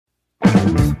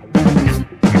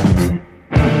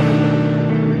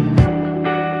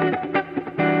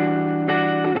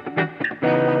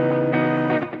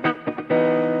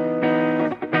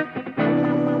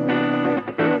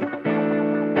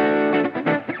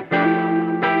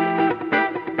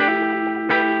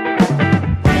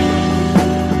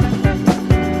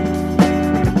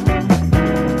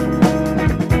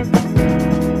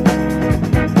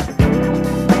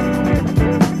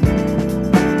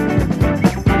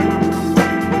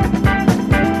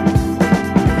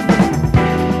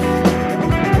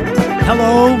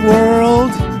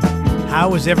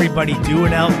How is everybody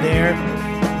doing out there?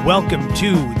 Welcome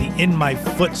to the In My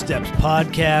Footsteps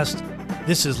podcast.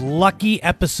 This is lucky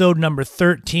episode number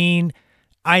 13.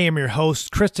 I am your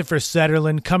host, Christopher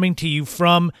Setterlund, coming to you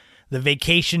from the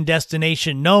vacation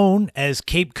destination known as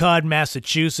Cape Cod,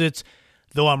 Massachusetts,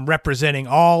 though I'm representing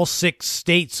all 6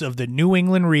 states of the New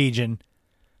England region.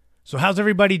 So how's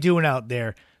everybody doing out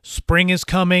there? Spring is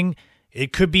coming.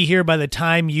 It could be here by the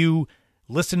time you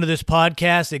listen to this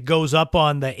podcast. It goes up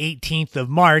on the 18th of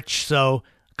March, so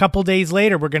a couple days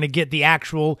later, we're going to get the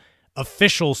actual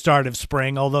official start of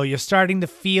spring, although you're starting to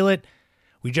feel it.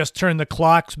 We just turned the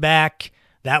clocks back.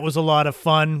 That was a lot of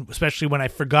fun, especially when I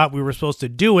forgot we were supposed to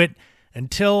do it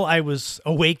until I was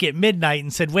awake at midnight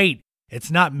and said, wait,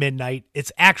 it's not midnight.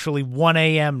 It's actually 1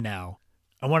 a.m. now.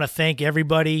 I want to thank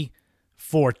everybody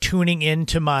for tuning in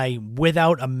to my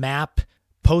Without a Map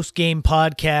post-game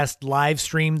podcast live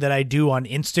stream that I do on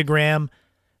Instagram.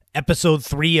 Episode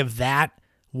 3 of that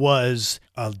was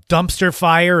a dumpster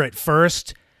fire at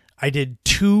first. I did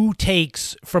 2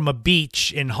 takes from a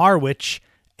beach in Harwich,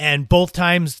 and both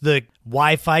times the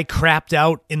Wi-Fi crapped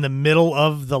out in the middle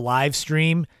of the live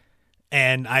stream,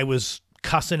 and I was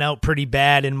cussing out pretty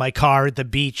bad in my car at the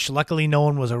beach. Luckily, no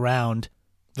one was around.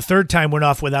 The third time went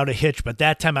off without a hitch, but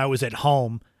that time I was at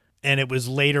home, and it was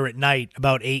later at night,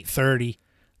 about 8:30.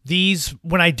 These,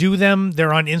 when I do them,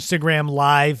 they're on Instagram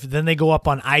Live, then they go up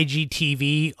on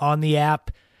IGTV on the app,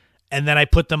 and then I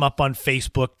put them up on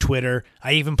Facebook, Twitter.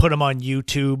 I even put them on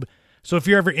YouTube. So if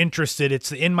you're ever interested, it's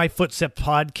the In My Footsteps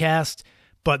podcast,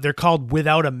 but they're called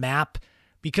Without a Map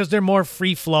because they're more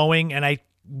free-flowing, and I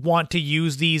want to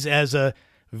use these as a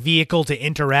vehicle to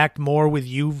interact more with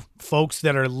you folks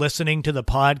that are listening to the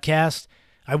podcast.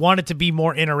 I want it to be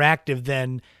more interactive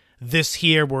than this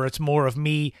here, where it's more of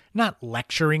me not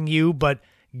lecturing you, but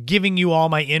giving you all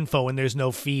my info and there's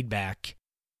no feedback.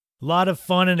 A lot of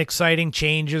fun and exciting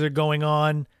changes are going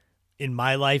on in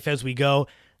my life as we go.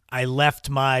 I left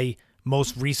my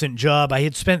most recent job. I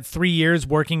had spent 3 years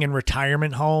working in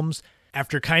retirement homes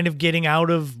after kind of getting out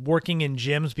of working in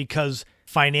gyms because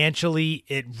financially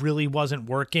it really wasn't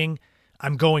working.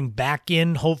 I'm going back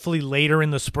in hopefully later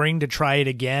in the spring to try it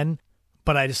again.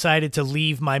 But I decided to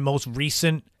leave my most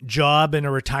recent job in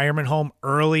a retirement home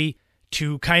early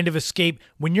to kind of escape.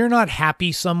 When you're not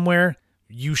happy somewhere,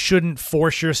 you shouldn't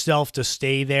force yourself to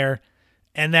stay there.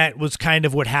 And that was kind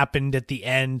of what happened at the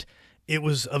end. It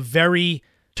was a very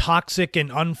toxic and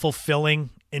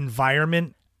unfulfilling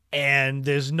environment, and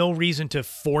there's no reason to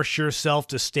force yourself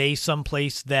to stay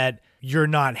someplace that you're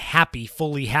not happy,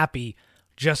 fully happy,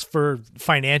 just for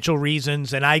financial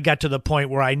reasons. And I got to the point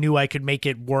where I knew I could make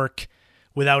it work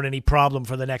without any problem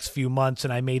for the next few months,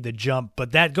 and I made the jump.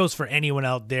 But that goes for anyone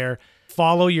out there.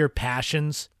 Follow your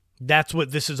passions. That's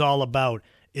what this is all about,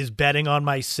 is betting on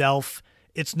myself.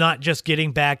 It's not just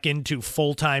getting back into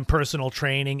full-time personal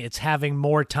training. It's having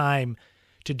more time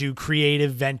to do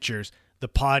creative ventures, the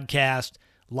podcast,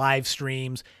 live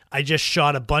streams. I just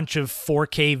shot a bunch of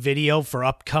 4K video for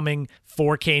upcoming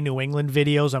 4K New England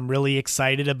videos I'm really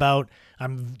excited about.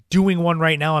 I'm doing one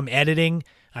right now. I'm editing.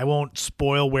 I won't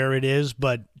spoil where it is,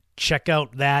 but check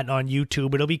out that on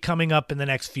YouTube. It'll be coming up in the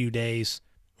next few days,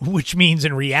 which means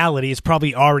in reality, it's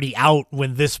probably already out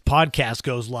when this podcast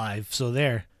goes live. So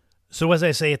there. So as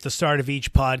I say at the start of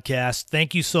each podcast,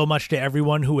 thank you so much to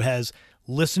everyone who has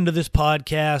listened to this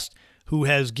podcast, who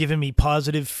has given me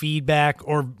positive feedback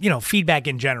or, feedback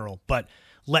in general, but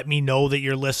let me know that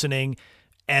you're listening,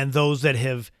 and those that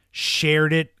have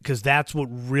shared it, because that's what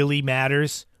really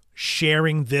matters.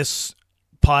 Sharing this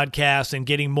podcast and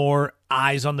getting more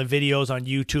eyes on the videos on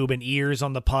YouTube and ears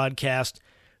on the podcast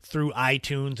through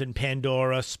iTunes and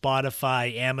Pandora,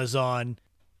 Spotify, Amazon.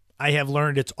 I have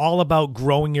learned it's all about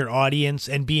growing your audience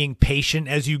and being patient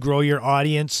as you grow your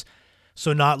audience.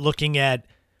 So not looking at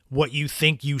what you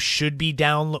think you should be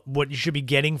what you should be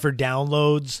getting for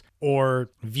downloads or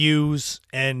views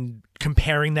and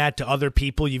comparing that to other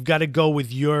people. You've got to go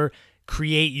with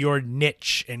create your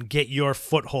niche and get your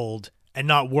foothold, and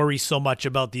not worry so much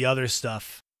about the other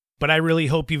stuff. But I really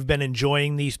hope you've been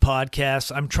enjoying these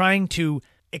podcasts. I'm trying to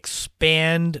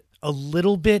expand a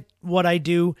little bit what I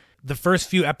do. The first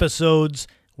few episodes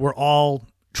were all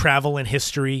travel and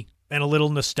history and a little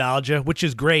nostalgia, which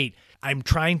is great. I'm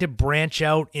trying to branch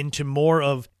out into more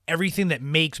of everything that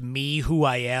makes me who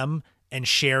I am and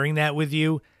sharing that with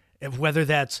you, whether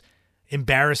that's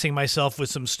embarrassing myself with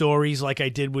some stories like I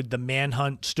did with the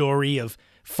manhunt story of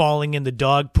falling in the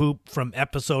dog poop from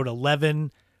episode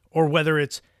 11, or whether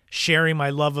it's sharing my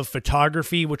love of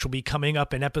photography, which will be coming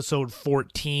up in episode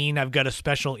 14. I've got a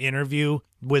special interview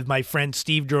with my friend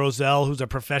Steve Drozell, who's a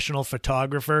professional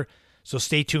photographer, so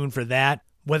stay tuned for that.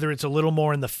 whether it's a little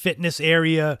more in the fitness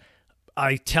area.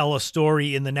 I tell a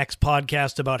story in the next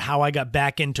podcast about how I got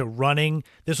back into running.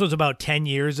 This was about 10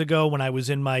 years ago when I was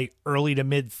in my early to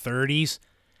mid 30s.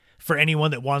 For anyone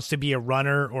that wants to be a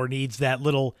runner or needs that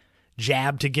little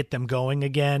jab to get them going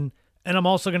again. And I'm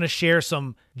also going to share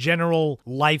some general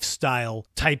lifestyle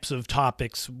types of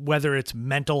topics, whether it's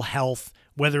mental health,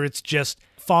 whether it's just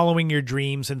following your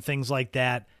dreams and things like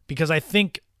that, because I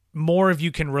think more of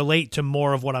you can relate to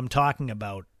more of what I'm talking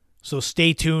about. So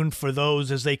stay tuned for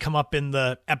those as they come up in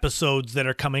the episodes that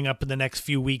are coming up in the next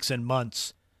few weeks and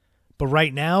months. But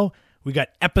right now, we got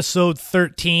episode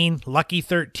 13, Lucky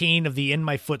 13 of the In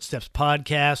My Footsteps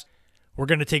podcast. We're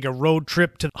going to take a road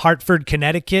trip to Hartford,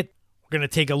 Connecticut. We're going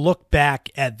to take a look back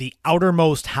at the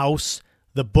Outermost House,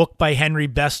 the book by Henry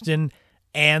Beston,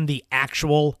 and the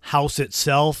actual house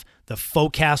itself, the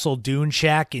Forecastle Dune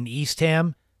Shack in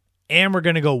Eastham. And we're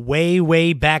going to go way,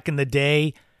 way back in the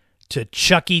day to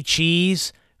Chuck E.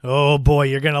 Cheese. Oh boy,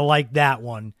 you're going to like that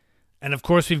one. And of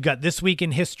course, we've got This Week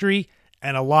in History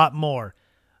and a lot more.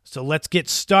 So let's get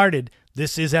started.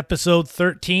 This is episode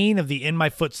 13 of the In My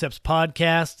Footsteps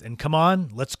podcast, and come on,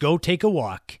 let's go take a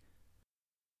walk.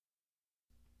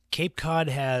 Cape Cod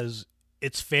has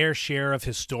its fair share of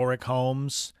historic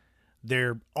homes.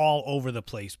 They're all over the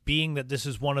place. Being that this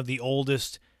is one of the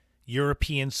oldest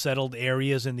European settled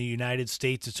areas in the United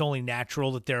States, it's only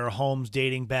natural that there are homes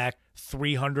dating back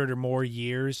 300 or more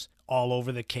years all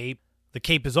over the Cape. The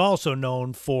Cape is also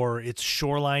known for its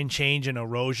shoreline change and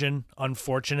erosion,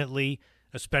 unfortunately,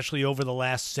 especially over the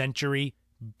last century.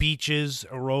 Beaches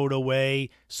erode away.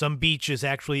 Some beaches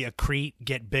actually accrete,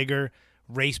 get bigger.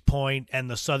 Race Point and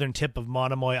the southern tip of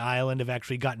Monomoy Island have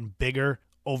actually gotten bigger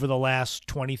over the last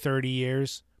 20, 30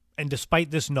 years. And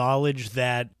despite this knowledge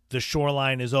that the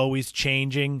shoreline is always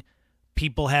changing,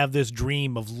 people have this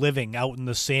dream of living out in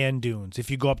the sand dunes.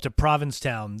 If you go up to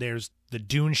Provincetown, there's the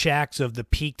dune shacks of the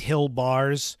peaked hill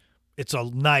bars. It's a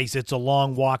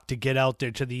long walk to get out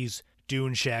there to these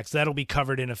dune shacks. That'll be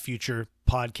covered in a future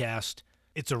podcast.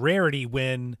 It's a rarity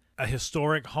when a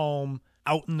historic home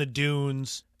out in the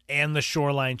dunes and the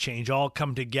shoreline change all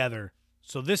come together.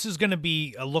 So this is going to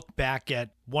be a look back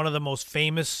at one of the most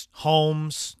famous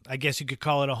homes, I guess you could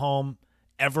call it a home,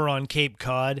 ever on Cape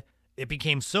Cod. It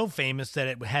became so famous that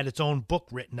it had its own book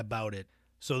written about it.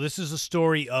 So this is a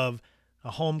story of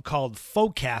a home called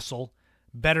Forecastle,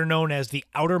 better known as the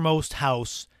Outermost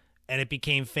House, and it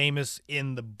became famous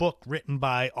in the book written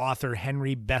by author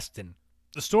Henry Beston.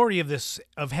 The story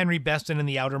of Henry Beston and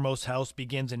the Outermost House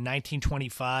begins in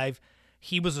 1925.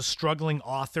 He was a struggling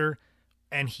author,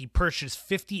 and he purchased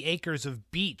 50 acres of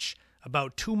beach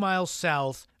about 2 miles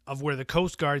south of where the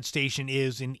Coast Guard station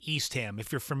is in Eastham,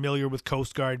 if you're familiar with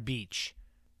Coast Guard Beach.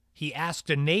 He asked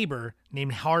a neighbor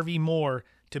named Harvey Moore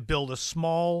to build a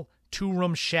small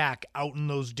 2-room shack out in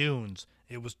those dunes.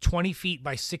 It was 20 feet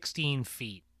by 16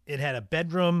 feet. It had a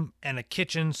bedroom and a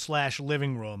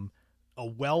kitchen/living room. A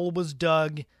well was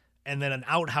dug, and then an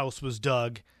outhouse was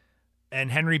dug,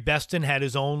 and Henry Beston had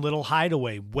his own little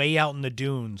hideaway way out in the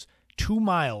dunes, 2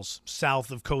 miles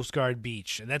south of Coast Guard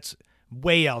Beach. And that's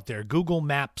way out there. Google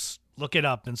Maps, look it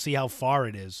up and see how far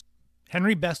it is.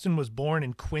 Henry Beston was born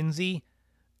in Quincy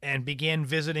and began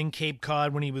visiting Cape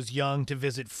Cod when he was young to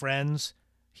visit friends.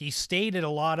 He stayed at a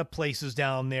lot of places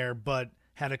down there, but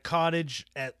had a cottage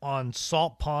on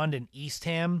Salt Pond in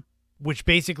Eastham, which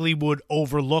basically would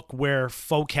overlook where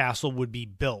Forecastle would be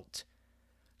built.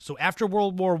 So after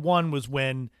World War I was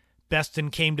when Beston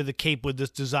came to the Cape with this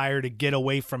desire to get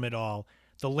away from it all.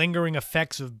 The lingering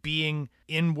effects of being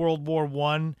in World War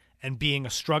I and being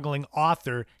a struggling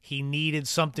author, he needed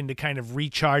something to kind of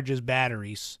recharge his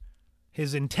batteries.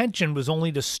 His intention was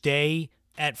only to stay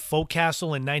at Forecastle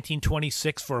in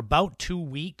 1926 for about 2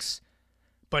 weeks,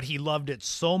 but he loved it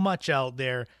so much out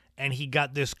there, and he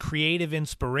got this creative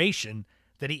inspiration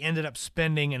that he ended up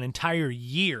spending an entire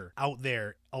year out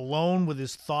there alone with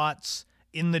his thoughts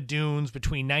in the dunes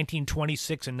between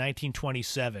 1926 and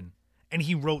 1927. And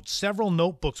he wrote several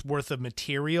notebooks worth of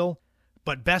material,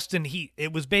 but Beston,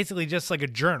 it was basically just like a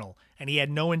journal, and he had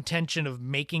no intention of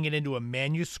making it into a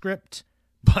manuscript,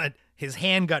 but his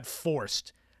hand got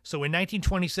forced. So in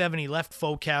 1927, he left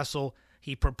Forecastle.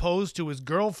 He proposed to his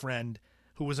girlfriend,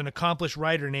 who was an accomplished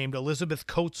writer named Elizabeth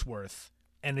Coatsworth.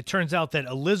 And it turns out that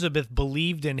Elizabeth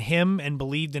believed in him and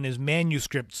believed in his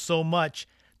manuscript so much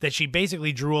that she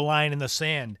basically drew a line in the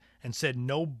sand and said,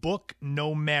 no book,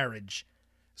 no marriage.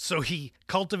 So he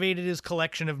cultivated his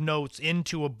collection of notes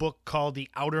into a book called The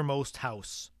Outermost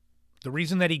House. The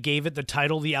reason that he gave it the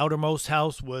title The Outermost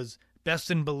House was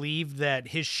Beston believed that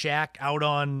his shack out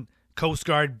on Coast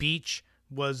Guard Beach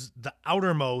was The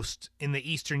Outermost in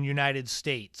the Eastern United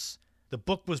States. The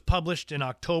book was published in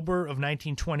October of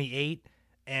 1928,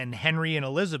 and Henry and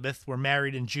Elizabeth were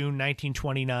married in June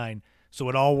 1929, so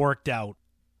it all worked out.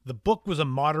 The book was a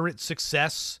moderate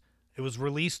success. It was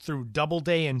released through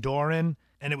Doubleday and Doran,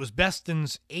 and it was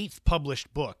Beston's 8th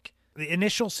published book. The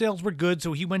initial sales were good,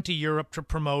 so he went to Europe to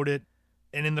promote it,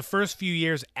 and in the first few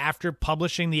years after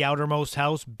publishing The Outermost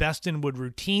House, Beston would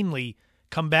routinely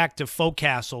come back to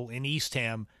Forecastle in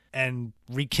Eastham and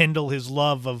rekindle his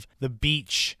love of the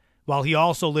beach, while he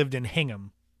also lived in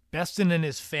Hingham. Beston and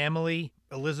his family,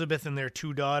 Elizabeth and their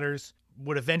 2 daughters,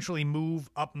 would eventually move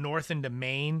up north into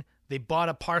Maine. They bought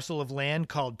a parcel of land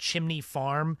called Chimney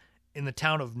Farm in the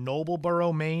town of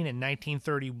Noblesboro, Maine in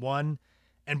 1931,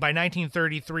 and by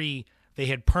 1933 they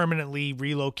had permanently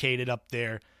relocated up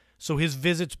there, so his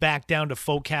visits back down to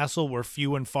Forecastle were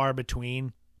few and far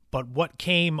between. But what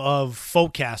came of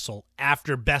Forecastle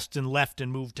after Beston left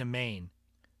and moved to Maine?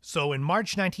 So in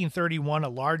March 1931, a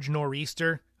large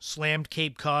nor'easter slammed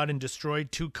Cape Cod and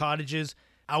destroyed 2 cottages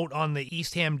out on the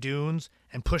Eastham dunes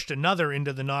and pushed another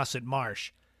into the Nauset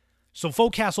Marsh. So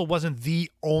Forecastle wasn't the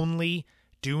only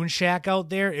dune shack out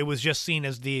there. It was just seen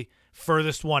as the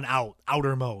furthest one out,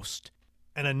 outermost.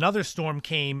 And another storm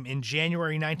came in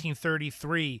January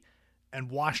 1933 and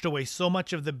washed away so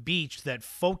much of the beach that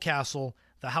Forecastle,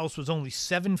 the house, was only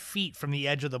 7 feet from the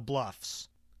edge of the bluffs.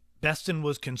 Beston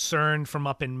was concerned from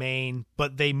up in Maine,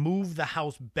 but they moved the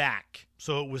house back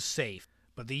so it was safe.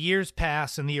 But the years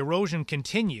passed and the erosion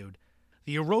continued.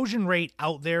 The erosion rate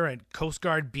out there at Coast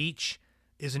Guard Beach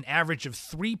is an average of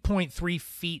 3.3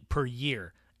 feet per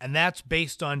year, and that's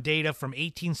based on data from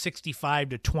 1865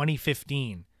 to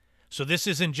 2015. So this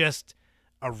isn't just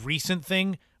a recent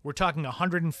thing. We're talking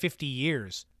 150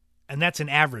 years, and that's an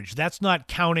average. That's not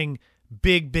counting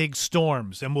big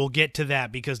storms, and we'll get to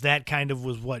that because that kind of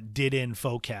was what did in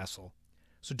Forecastle.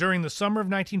 So during the summer of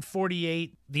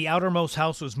 1948, the Outermost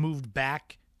House was moved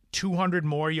back 200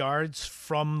 more yards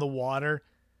from the water,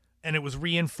 and it was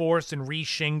reinforced and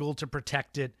re-shingled to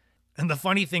protect it. And the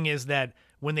funny thing is that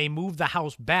when they moved the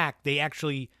house back, they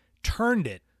actually turned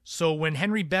it. So when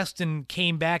Henry Beston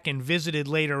came back and visited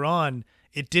later on,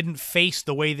 it didn't face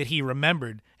the way that he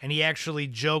remembered, and he actually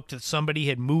joked that somebody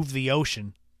had moved the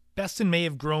ocean. Beston may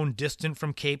have grown distant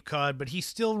from Cape Cod, but he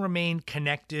still remained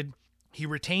connected. He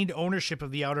retained ownership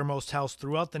of the Outermost House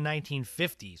throughout the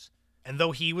 1950s. And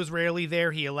though he was rarely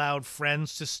there, he allowed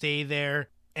friends to stay there.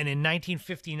 And in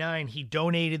 1959, he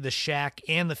donated the shack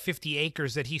and the 50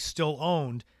 acres that he still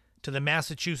owned to the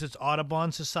Massachusetts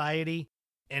Audubon Society.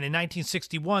 And in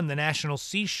 1961, the National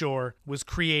Seashore was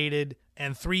created.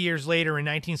 And 3 years later, in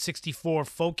 1964,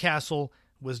 Forecastle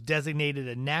was designated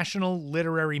a National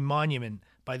Literary Monument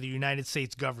by the United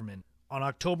States government. On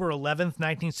October 11th,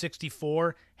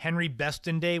 1964, Henry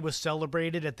Beston Day was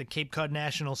celebrated at the Cape Cod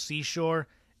National Seashore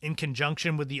in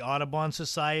conjunction with the Audubon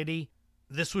Society.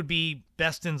 This would be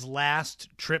Beston's last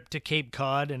trip to Cape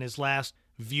Cod and his last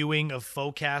viewing of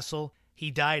Forecastle.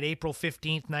 He died April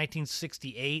 15th,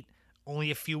 1968,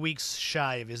 only a few weeks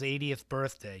shy of his 80th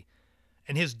birthday.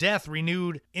 And his death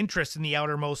renewed interest in the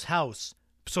Outermost House.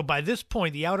 So by this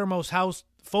point, the Outermost House,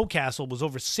 Forecastle, was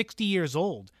over 60 years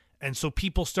old. And so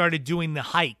people started doing the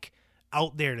hike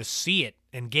out there to see it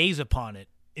and gaze upon it.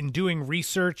 In doing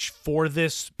research for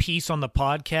this piece on the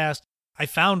podcast, I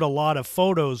found a lot of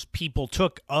photos people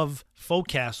took of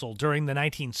Forecastle during the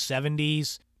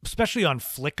 1970s, especially on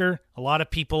Flickr. A lot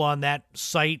of people on that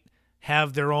site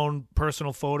have their own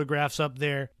personal photographs up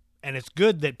there. And it's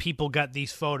good that people got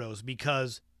these photos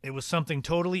because it was something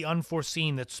totally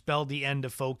unforeseen that spelled the end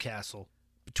of Forecastle.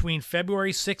 Between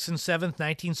February 6th and 7th,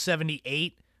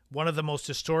 1978, one of the most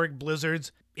historic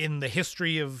blizzards in the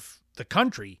history of the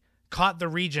country caught the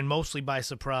region mostly by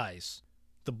surprise.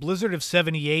 The blizzard of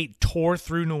 78 tore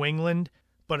through New England,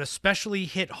 but especially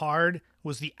hit hard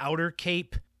was the Outer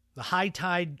Cape. The high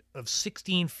tide of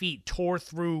 16 feet tore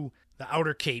through the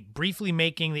Outer Cape, briefly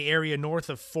making the area north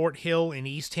of Fort Hill in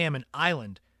Eastham an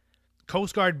island.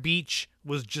 Coast Guard Beach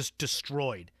was just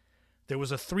destroyed. There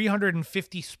was a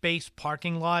 350-space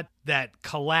parking lot that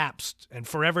collapsed and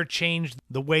forever changed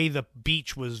the way the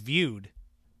beach was viewed.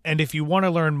 And if you want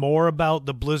to learn more about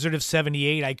the blizzard of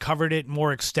 78, I covered it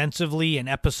more extensively in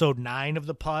episode 9 of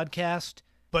the podcast.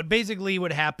 But basically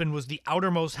what happened was the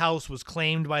Outermost House was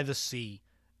claimed by the sea.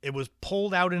 It was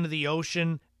pulled out into the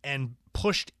ocean and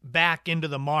pushed back into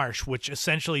the marsh, which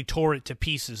essentially tore it to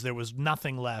pieces. There was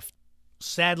nothing left.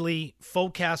 Sadly,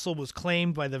 Forecastle was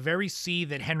claimed by the very sea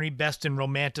that Henry Beston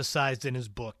romanticized in his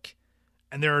book.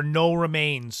 And there are no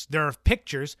remains. There are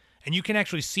pictures, and you can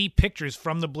actually see pictures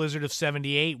from the blizzard of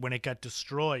 78 when it got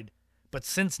destroyed. But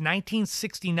since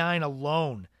 1969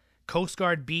 alone, Coast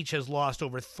Guard Beach has lost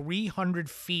over 300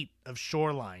 feet of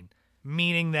shoreline,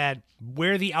 meaning that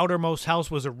where the Outermost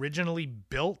House was originally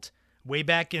built, way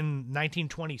back in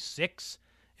 1926,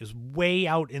 is way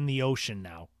out in the ocean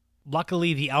now.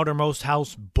 Luckily, the Outermost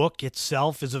House book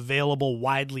itself is available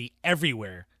widely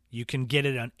everywhere. You can get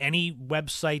it on any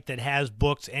website that has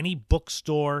books, any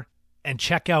bookstore, and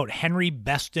check out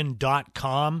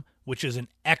henrybeston.com, which is an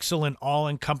excellent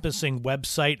all-encompassing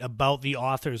website about the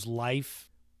author's life.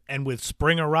 And with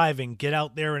spring arriving, get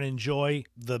out there and enjoy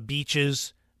the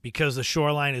beaches, because the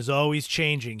shoreline is always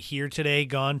changing. Here today,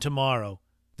 gone tomorrow.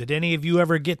 Did any of you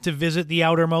ever get to visit the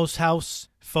Outermost House,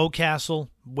 Faux Castle,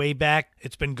 way back?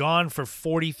 It's been gone for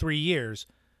 43 years,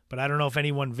 but I don't know if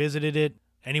anyone visited it.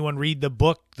 Anyone read the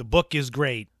book? The book is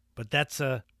great, but that's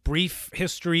a brief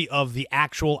history of the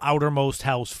actual Outermost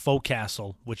House, Faux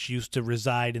Castle, which used to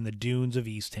reside in the dunes of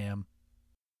Eastham.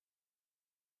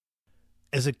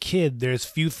 As a kid, there's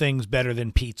few things better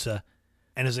than pizza,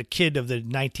 and as a kid of the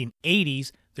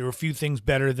 1980s, there were few things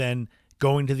better than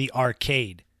going to the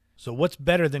arcade. So what's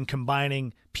better than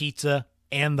combining pizza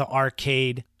and the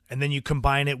arcade, and then you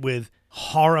combine it with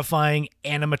horrifying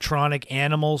animatronic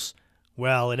animals?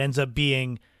 Well, it ends up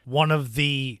being one of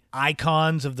the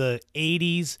icons of the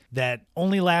 80s that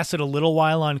only lasted a little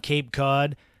while on Cape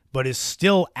Cod, but is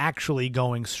still actually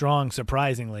going strong,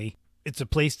 surprisingly. It's a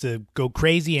place to go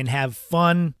crazy and have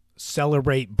fun,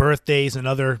 celebrate birthdays and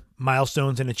other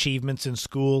milestones and achievements in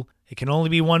school. It can only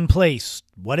be one place.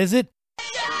 What is it?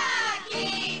 Chuck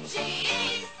E.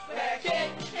 Cheese, where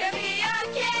kids can be a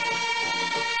kid.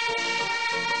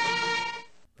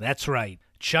 That's right,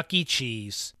 Chuck E.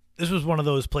 Cheese. This was one of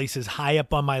those places high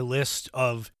up on my list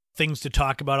of things to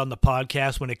talk about on the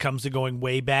podcast when it comes to going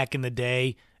way back in the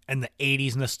day and the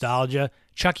 80s nostalgia.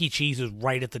 Chuck E. Cheese is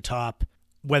right at the top.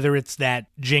 Whether it's that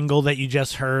jingle that you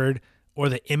just heard or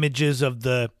the images of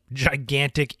the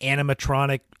gigantic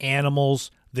animatronic animals,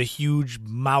 the huge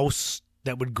mouse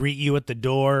that would greet you at the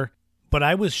door. But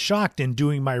I was shocked in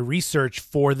doing my research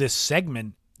for this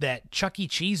segment that Chuck E.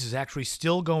 Cheese is actually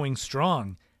still going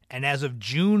strong. And as of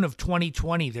June of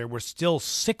 2020, there were still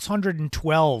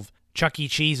 612 Chuck E.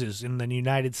 Cheeses in the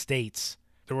United States.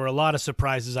 There were a lot of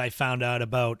surprises I found out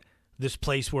about this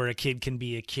place where a kid can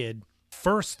be a kid.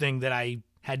 First thing that I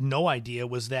had no idea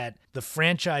was that the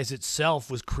franchise itself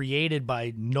was created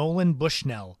by Nolan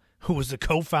Bushnell, who was the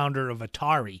co-founder of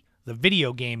Atari, the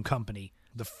video game company.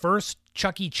 The first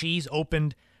Chuck E. Cheese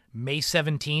opened May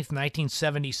 17th,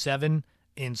 1977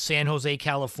 in San Jose,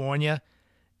 California.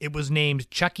 It was named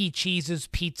Chuck E. Cheese's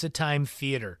Pizza Time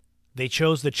Theater. They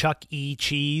chose the Chuck E.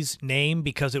 Cheese name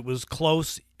because it was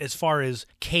close as far as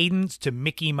cadence to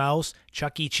Mickey Mouse.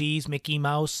 Chuck E. Cheese, Mickey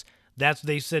Mouse. That's,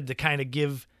 they said, to kind of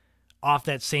give off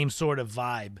that same sort of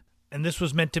vibe. And this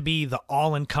was meant to be the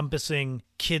all-encompassing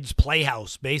kids'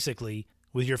 playhouse, basically,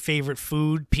 with your favorite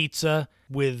food, pizza,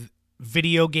 with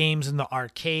video games in the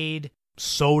arcade,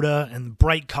 soda, and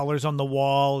bright colors on the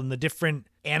wall, and the different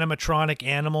animatronic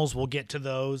animals. We'll get to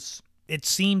those. It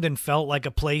seemed and felt like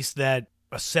a place that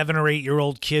a 7 or 8 year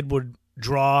old kid would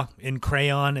draw in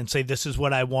crayon and say, this is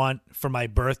what I want for my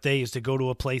birthday, is to go to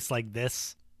a place like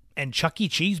this. And Chuck E.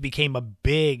 Cheese became a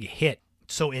big hit.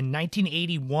 So in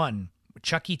 1981,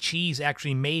 Chuck E. Cheese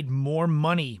actually made more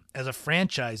money as a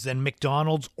franchise than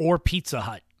McDonald's or Pizza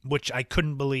Hut, which I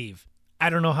couldn't believe. I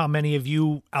don't know how many of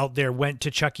you out there went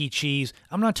to Chuck E. Cheese.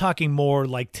 I'm not talking more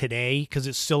like today because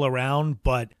it's still around,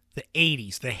 but the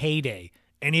 80s, the heyday.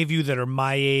 Any of you that are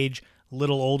my age,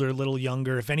 little older, little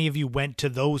younger, if any of you went to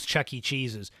those Chuck E.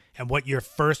 Cheeses and what your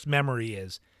first memory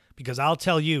is. Because I'll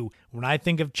tell you, when I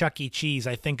think of Chuck E. Cheese,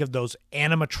 I think of those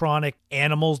animatronic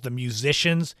animals, the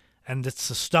musicians, and it's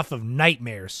the stuff of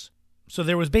nightmares. So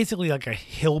there was basically like a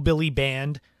hillbilly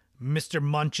band, Mr.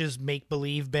 Munch's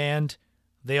make-believe band.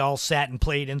 They all sat and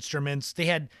played instruments. They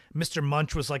had, Mr.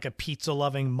 Munch was like a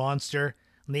pizza-loving monster.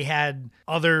 And they had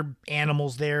other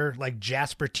animals there, like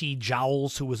Jasper T.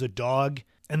 Jowls, who was a dog.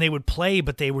 And they would play,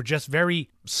 but they were just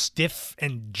very stiff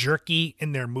and jerky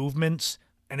in their movements.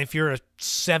 And if you're a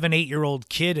 7, 8-year-old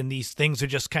kid and these things are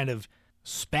just kind of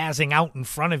spazzing out in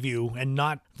front of you and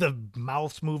not the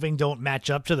mouths moving don't match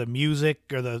up to the music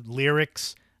or the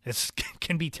lyrics, it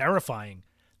can be terrifying.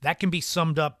 That can be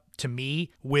summed up to me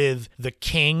with the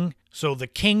King. So the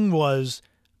King was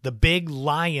the big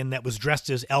lion that was dressed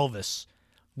as Elvis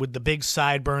with the big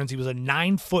sideburns. He was a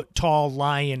 9-foot tall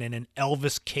lion in an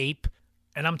Elvis cape.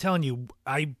 And I'm telling you,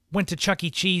 I went to Chuck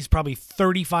E. Cheese probably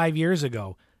 35 years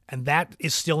ago, and that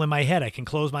is still in my head. I can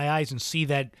close my eyes and see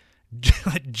that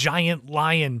giant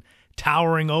lion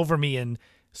towering over me and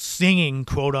singing,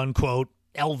 quote unquote,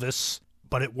 Elvis.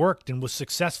 but it worked and was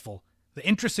successful. The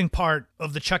interesting part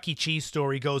of the Chuck E. Cheese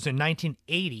story goes in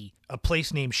 1980, a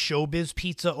place named Showbiz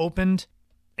Pizza opened,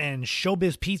 and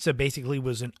Showbiz Pizza basically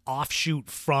was an offshoot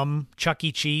from Chuck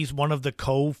E. Cheese. One of the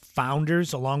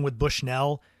co-founders, along with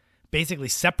Bushnell, basically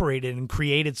separated and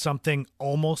created something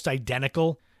almost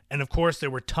identical. And of course, there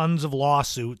were tons of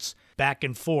lawsuits back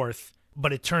and forth,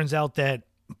 but it turns out that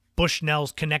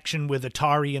Bushnell's connection with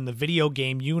Atari in the video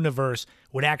game universe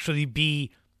would actually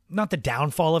be not the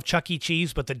downfall of Chuck E.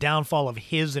 Cheese, but the downfall of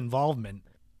his involvement.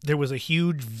 There was a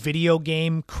huge video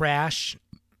game crash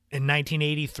in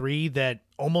 1983 that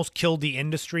almost killed the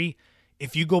industry.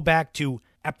 If you go back to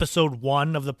episode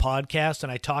 1 of the podcast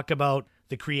and I talk about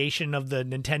the creation of the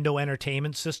Nintendo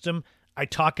Entertainment System, I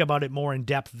talk about it more in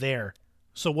depth there.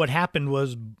 So what happened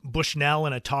was Bushnell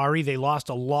and Atari, they lost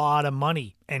a lot of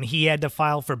money, and he had to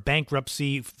file for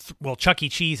bankruptcy. Well, Chuck E.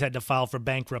 Cheese had to file for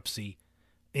bankruptcy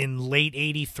in late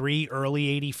 83, early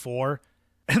 84.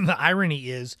 And the irony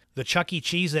is the Chuck E.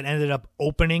 Cheese that ended up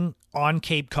opening on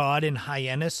Cape Cod in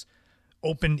Hyannis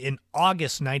opened in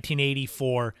August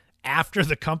 1984 after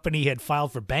the company had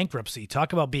filed for bankruptcy.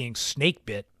 Talk about being snake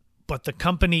bit. But the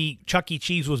company, Chuck E.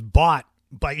 Cheese, was bought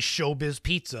by Showbiz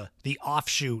Pizza, the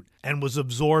offshoot, and was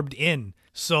absorbed in.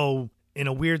 So in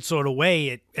a weird sort of way,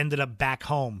 it ended up back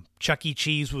home. Chuck E.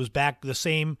 Cheese was back. The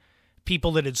same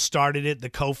people that had started it, the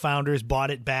co-founders,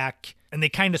 bought it back, and they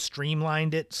kind of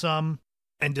streamlined it some.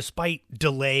 And despite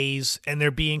delays and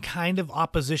there being kind of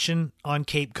opposition on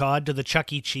Cape Cod to the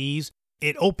Chuck E. Cheese,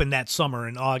 it opened that summer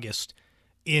in August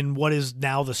in what is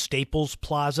now the Staples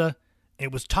Plaza.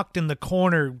 It was tucked in the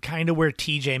corner, kind of where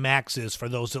TJ Maxx is for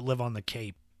those that live on the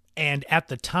Cape. And at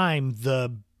the time,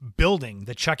 the building,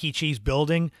 the Chuck E. Cheese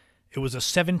building, it was a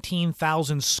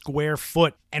 17,000 square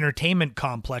foot entertainment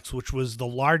complex, which was the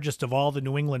largest of all the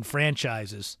New England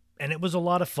franchises. And it was a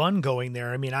lot of fun going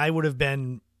there. I mean, I would have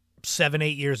been 7,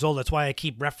 8 years old. That's why I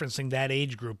keep referencing that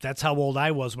age group. That's how old I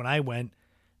was when I went.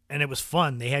 And it was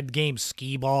fun. They had games,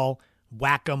 skeeball,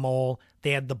 whack-a-mole.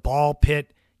 They had the ball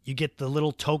pit. You get the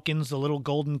little tokens, the little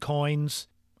golden coins.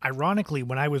 Ironically,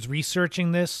 when I was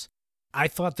researching this, I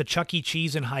thought the Chuck E.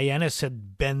 Cheese in Hyannis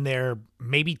had been there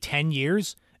maybe 10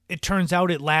 years. It turns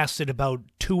out it lasted about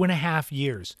 2.5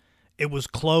 years. It was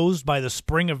closed by the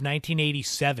spring of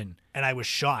 1987, and I was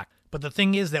shocked. But the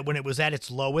thing is that when it was at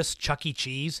its lowest, Chuck E.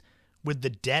 Cheese, with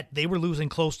the debt, they were losing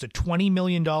close to $20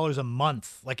 million a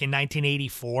month, like in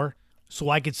 1984. So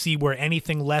I could see where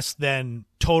anything less than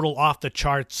total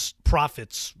off-the-charts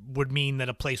profits would mean that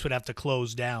a place would have to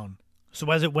close down.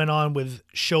 So as it went on with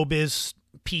Showbiz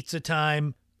Pizza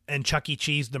Time and Chuck E.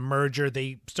 Cheese, the merger,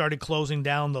 they started closing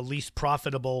down the least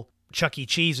profitable Chuck E.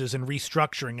 Cheeses and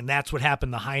restructuring, and that's what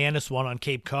happened. The Hyannis one on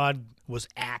Cape Cod was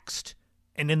axed.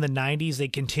 And in the 90s, they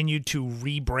continued to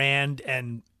rebrand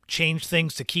and change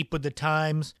things to keep with the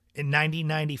times. In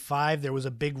 1995, there was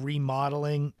a big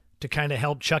remodeling to kind of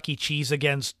help Chuck E. Cheese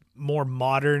against more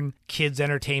modern kids'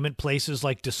 entertainment places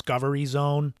like Discovery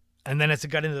Zone. And then as it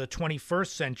got into the 21st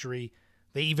century,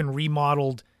 they even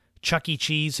remodeled Chuck E.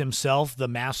 Cheese himself, the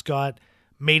mascot,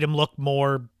 made him look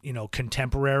more,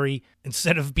 contemporary.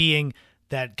 Instead of being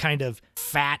that kind of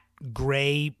fat,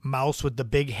 gray mouse with the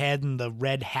big head and the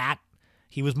red hat,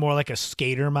 he was more like a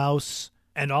skater mouse.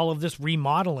 And all of this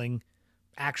remodeling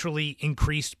actually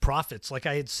increased profits. Like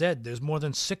I had said, there's more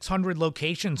than 600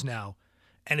 locations now.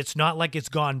 And it's not like it's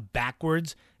gone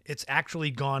backwards. It's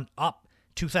actually gone up.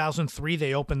 2003,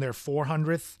 they opened their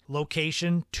 400th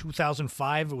location.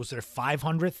 2005, it was their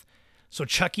 500th. So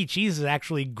Chuck E. Cheese is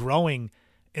actually growing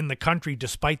in the country,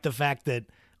 despite the fact that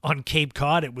on Cape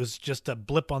Cod, it was just a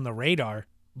blip on the radar.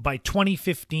 By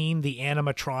 2015, the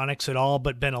animatronics had all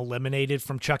but been eliminated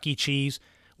from Chuck E. Cheese,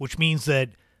 which means that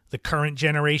the current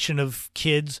generation of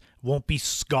kids won't be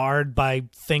scarred by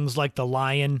things like the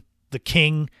lion, the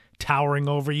king towering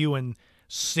over you and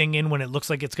singing when it looks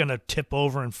like it's going to tip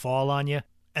over and fall on you.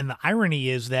 And the irony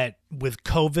is that with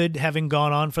COVID having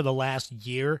gone on for the last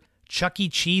year, Chuck E.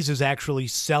 Cheese is actually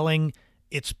selling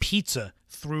its pizza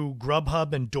through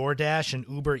Grubhub and DoorDash and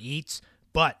Uber Eats,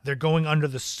 but they're going under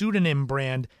the pseudonym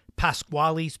brand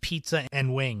Pasquale's Pizza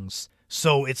and Wings.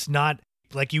 So it's not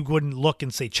like you wouldn't look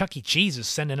and say Chuck E. Cheese is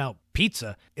sending out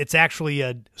pizza. It's actually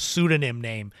a pseudonym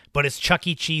name, but it's Chuck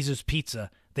E. Cheese's Pizza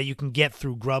that you can get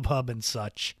through Grubhub and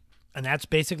such. And that's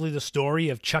basically the story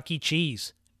of Chuck E.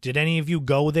 Cheese. Did any of you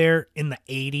go there in the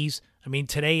 80s? I mean,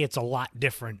 today it's a lot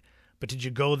different. But did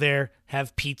you go there,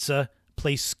 have pizza,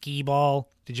 play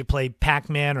skee-ball? Did you play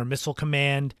Pac-Man or Missile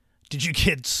Command? Did you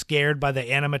get scared by the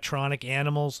animatronic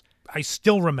animals? I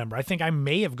still remember. I think I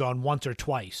may have gone once or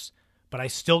twice, but I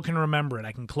still can remember it.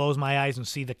 I can close my eyes and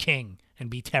see the king and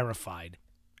be terrified.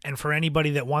 And for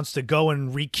anybody that wants to go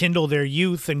and rekindle their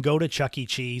youth and go to Chuck E.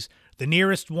 Cheese, the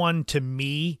nearest one to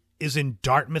me is in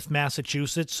Dartmouth,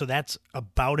 Massachusetts, so that's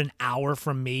about an hour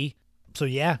from me. So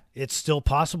yeah, it's still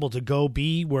possible to go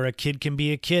be where a kid can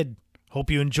be a kid. Hope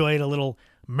you enjoyed a little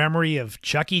memory of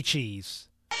Chuck E. Cheese.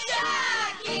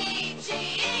 Chuck E.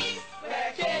 Cheese, where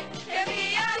a kid can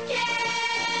be a kid.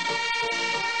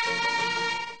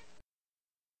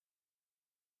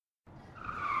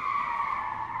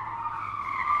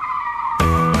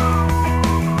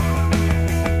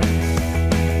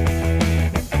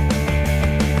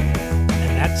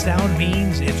 And that sound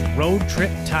means it's road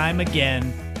trip time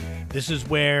again. This is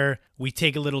where we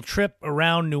take a little trip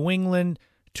around New England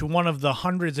to one of the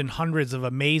hundreds and hundreds of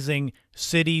amazing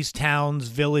cities, towns,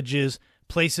 villages,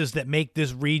 places that make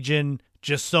this region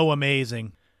just so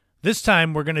amazing. This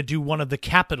time, we're going to do one of the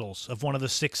capitals of one of the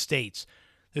 6 states.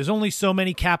 There's only so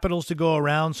many capitals to go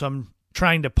around, so I'm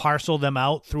trying to parcel them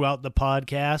out throughout the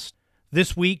podcast.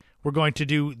 This week, we're going to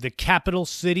do the capital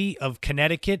city of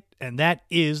Connecticut, and that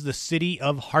is the city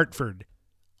of Hartford.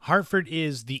 Hartford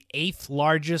is the 8th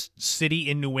largest city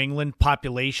in New England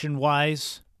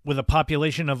population-wise, with a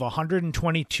population of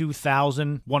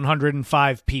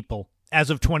 122,105 people as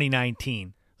of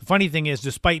 2019. The funny thing is,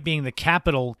 despite being the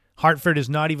capital, Hartford is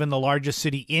not even the largest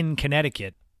city in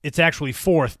Connecticut. It's actually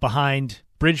 4th behind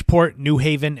Bridgeport, New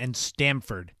Haven, and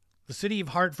Stamford. The city of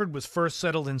Hartford was first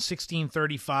settled in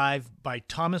 1635 by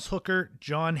Thomas Hooker,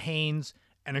 John Haynes,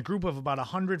 and a group of about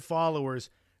 100 followers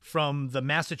from the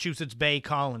Massachusetts Bay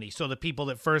Colony, so the people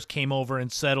that first came over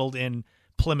and settled in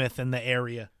Plymouth and the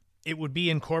area. It would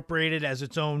be incorporated as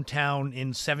its own town in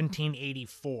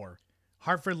 1784.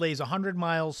 Hartford lays 100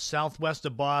 miles southwest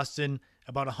of Boston,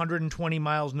 about 120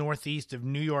 miles northeast of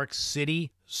New York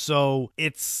City, so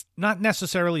it's not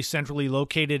necessarily centrally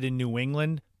located in New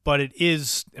England, but it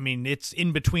is, it's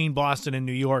in between Boston and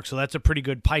New York, so that's a pretty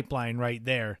good pipeline right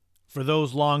there. For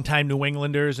those longtime New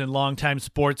Englanders and longtime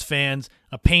sports fans,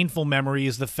 a painful memory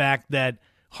is the fact that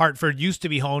Hartford used to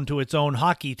be home to its own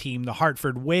hockey team, the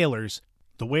Hartford Whalers.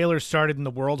 The Whalers started in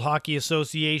the World Hockey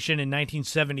Association in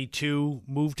 1972,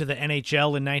 moved to the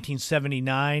NHL in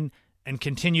 1979, and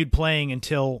continued playing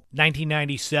until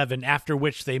 1997, after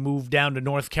which they moved down to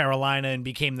North Carolina and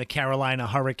became the Carolina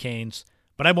Hurricanes.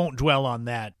 But I won't dwell on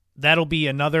that. That'll be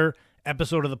another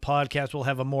episode of the podcast. We'll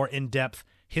have a more in-depth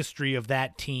history of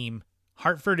that team.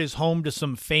 Hartford is home to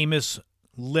some famous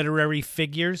literary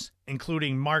figures,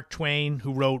 including Mark Twain,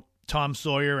 who wrote Tom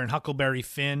Sawyer and Huckleberry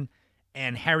Finn,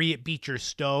 and Harriet Beecher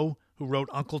Stowe, who wrote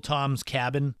Uncle Tom's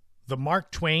Cabin. The Mark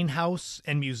Twain House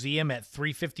and Museum at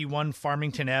 351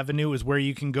 Farmington Avenue is where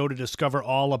you can go to discover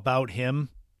all about him.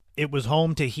 It was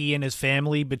home to he and his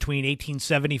family between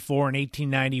 1874 and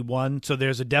 1891, so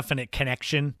there's a definite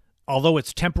connection. Although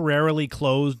it's temporarily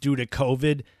closed due to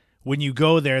COVID, when you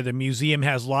go there, the museum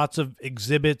has lots of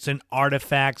exhibits and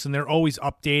artifacts, and they're always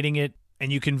updating it.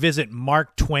 And you can visit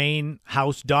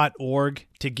marktwainhouse.org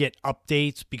to get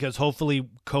updates, because hopefully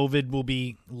COVID will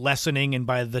be lessening, and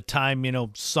by the time,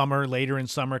 later in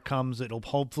summer comes, it'll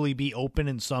hopefully be open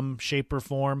in some shape or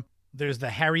form. There's the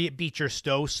Harriet Beecher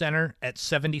Stowe Center at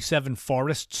 77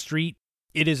 Forest Street.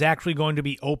 It is actually going to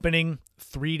be opening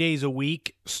 3 days a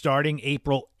week starting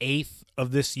April 8th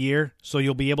of this year, so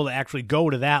you'll be able to actually go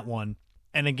to that one.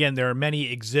 And again, there are many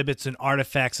exhibits and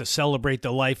artifacts that celebrate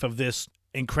the life of this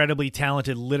incredibly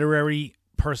talented literary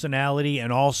personality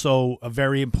and also a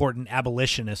very important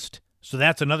abolitionist. So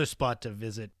that's another spot to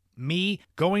visit. Me,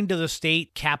 going to the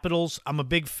state capitals, I'm a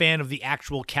big fan of the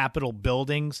actual capitol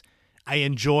buildings. I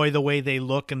enjoy the way they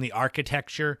look and the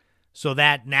architecture. So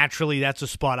that's a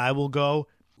spot I will go.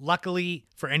 Luckily,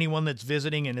 for anyone that's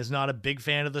visiting and is not a big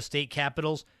fan of the state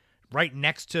capitals, right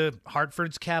next to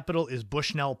Hartford's capital is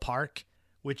Bushnell Park,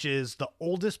 which is the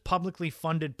oldest publicly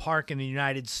funded park in the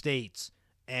United States.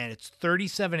 And it's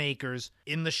 37 acres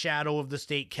in the shadow of the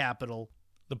state capitol.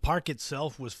 The park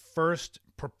itself was first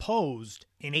proposed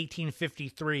in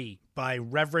 1853 by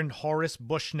Reverend Horace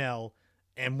Bushnell,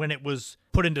 and when it was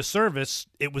put into service,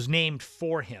 it was named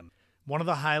for him. One of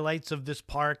the highlights of this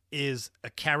park is a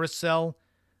carousel,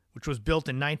 which was built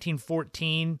in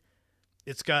 1914.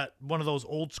 It's got one of those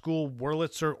old school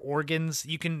Wurlitzer organs.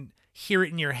 You can hear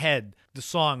it in your head, the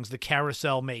songs the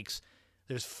carousel makes.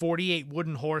 There's 48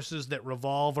 wooden horses that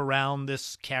revolve around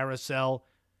this carousel.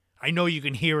 I know you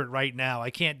can hear it right now. I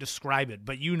can't describe it,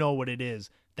 but you know what it is,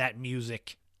 that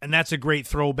music. And that's a great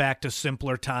throwback to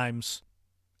simpler times.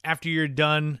 After you're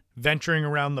done venturing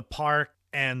around the park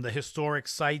and the historic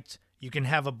sites, you can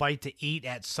have a bite to eat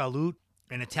at Salute,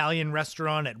 an Italian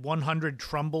restaurant at 100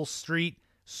 Trumbull Street,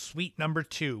 Suite number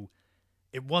 2.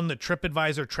 It won the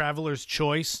TripAdvisor Traveler's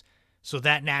Choice So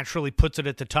that naturally puts it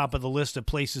at the top of the list of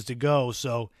places to go.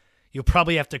 So you'll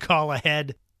probably have to call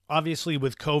ahead. Obviously,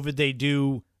 with COVID, they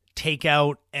do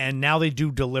takeout, and now they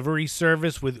do delivery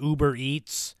service with Uber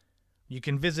Eats. You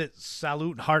can visit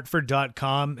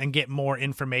salutehartford.com and get more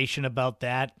information about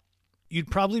that.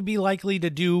 You'd probably be likely to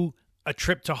do a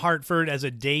trip to Hartford as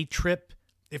a day trip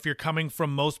if you're coming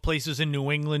from most places in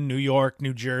New England, New York,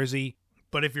 New Jersey.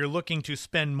 But if you're looking to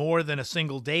spend more than a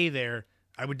single day there,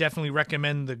 I would definitely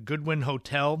recommend the Goodwin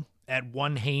Hotel at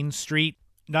 1 Haynes Street.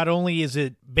 Not only is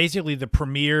it basically the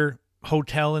premier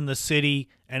hotel in the city,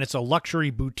 and it's a luxury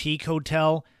boutique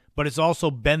hotel, but it's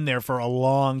also been there for a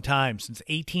long time, since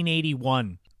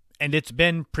 1881. And it's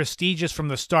been prestigious from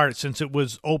the start, since it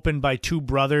was opened by two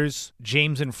brothers,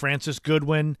 James and Francis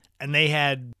Goodwin, and they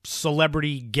had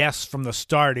celebrity guests from the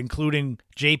start, including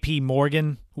J.P.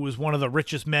 Morgan, who was one of the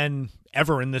richest men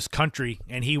ever in this country,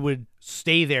 and he would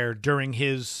stay there during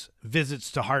his visits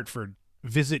to Hartford.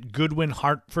 Visit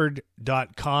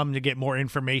goodwinhartford.com to get more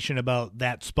information about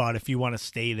that spot if you want to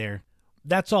stay there.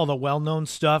 That's all the well-known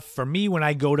stuff. For me, when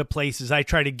I go to places, I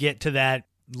try to get to that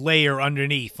layer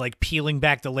underneath, like peeling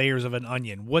back the layers of an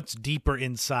onion. What's deeper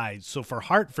inside? So for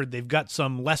Hartford, they've got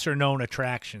some lesser-known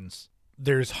attractions.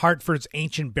 There's Hartford's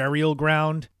ancient burial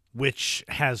ground, which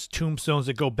has tombstones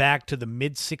that go back to the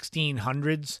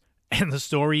mid-1600s. And the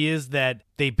story is that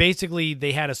they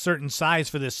had a certain size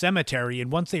for this cemetery,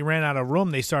 and once they ran out of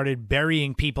room, they started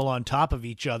burying people on top of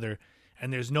each other.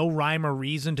 And there's no rhyme or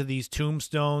reason to these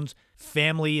tombstones.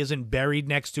 Family isn't buried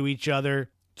next to each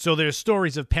other. So there's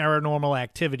stories of paranormal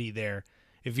activity there.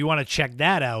 If you want to check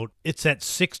that out, it's at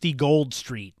 60 Gold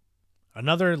Street.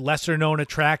 Another lesser-known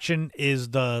attraction is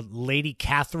the Lady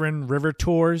Catherine River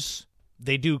Tours.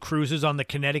 They do cruises on the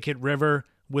Connecticut River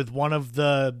with one of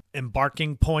the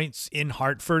embarking points in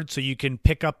Hartford, so you can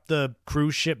pick up the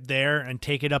cruise ship there and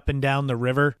take it up and down the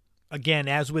river. Again,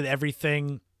 as with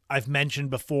everything I've mentioned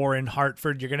before in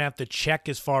Hartford, you're going to have to check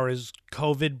as far as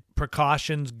COVID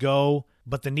precautions go.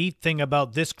 But the neat thing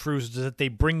about this cruise is that they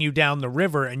bring you down the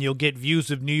river and you'll get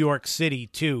views of New York City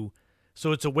too.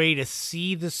 So it's a way to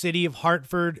see the city of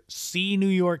Hartford, see New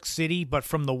York City, but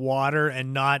from the water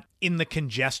and not in the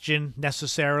congestion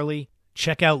necessarily.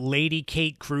 Check out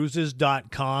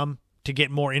LadyKateCruises.com to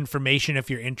get more information if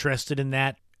you're interested in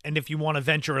that. And if you want to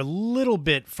venture a little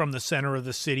bit from the center of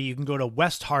the city, you can go to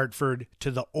West Hartford to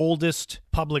the oldest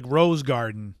public rose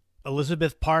garden.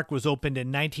 Elizabeth Park was opened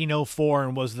in 1904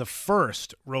 and was the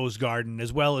first rose garden,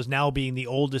 as well as now being the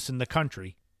oldest in the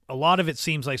country. A lot of it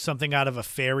seems like something out of a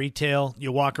fairy tale.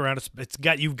 You walk around,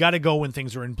 you've got to go when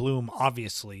things are in bloom,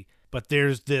 obviously. But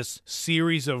there's this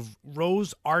series of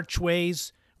rose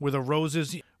archways where the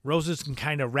roses can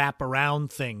kind of wrap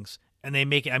around things. And they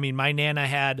make it, my Nana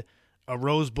had a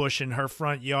rose bush in her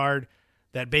front yard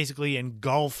that basically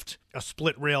engulfed a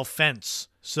split rail fence.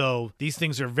 So these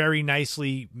things are very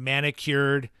nicely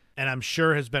manicured, and I'm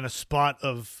sure has been a spot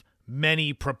of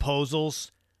many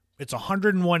proposals. It's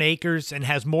 101 acres and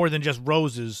has more than just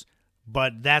roses,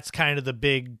 but that's kind of the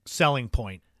big selling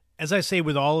point. As I say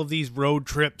with all of these road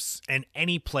trips and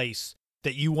any place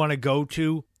that you want to go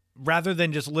to, rather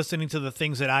than just listening to the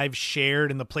things that I've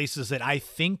shared and the places that I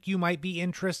think you might be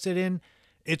interested in,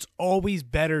 it's always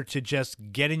better to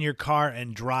just get in your car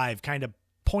and drive, kind of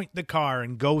point the car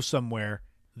and go somewhere.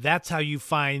 That's how you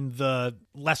find the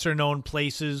lesser known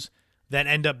places that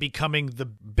end up becoming the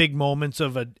big moments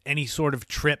of any sort of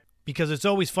trip. Because it's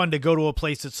always fun to go to a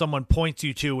place that someone points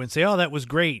you to and say, oh, that was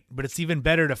great. But it's even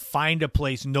better to find a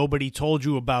place nobody told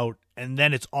you about, and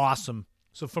then it's awesome.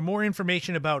 So for more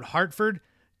information about Hartford,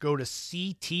 go to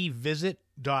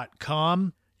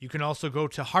ctvisit.com. You can also go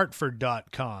to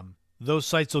hartford.com. Those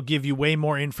sites will give you way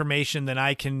more information than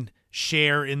I can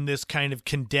share in this kind of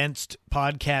condensed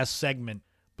podcast segment.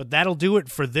 But that'll do it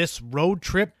for this road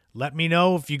trip. Let me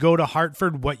know if you go to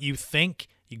Hartford what you think.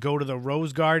 You go to the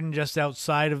Rose Garden just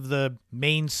outside of the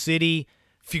main city.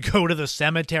 If you go to the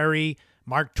cemetery,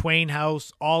 Mark Twain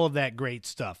House, all of that great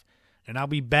stuff. And I'll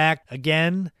be back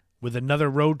again with another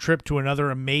road trip to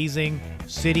another amazing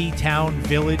city, town,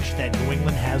 village that New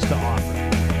England has to offer.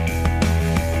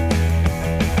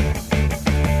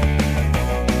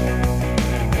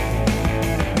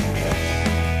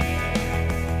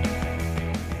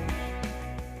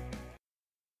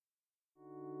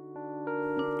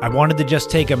 I wanted to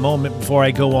just take a moment before I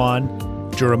go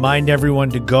on to remind everyone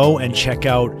to go and check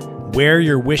out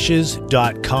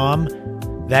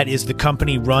wearyourwishes.com. That is the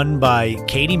company run by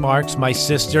Katie Marks, my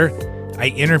sister. I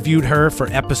interviewed her for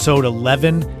episode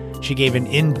 11. She gave an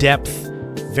in-depth,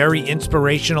 very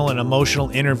inspirational and emotional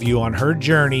interview on her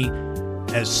journey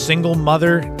as single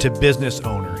mother to business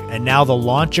owner. And now the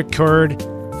launch occurred.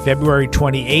 February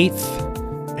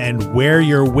 28th, and Where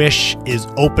Your Wish is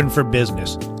open for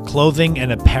business. Clothing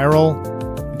and apparel.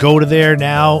 Go to there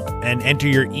now and enter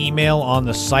your email on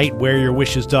the site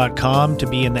whereyourwishes.com to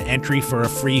be in the entry for a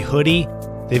free hoodie.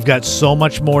 They've got so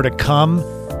much more to come,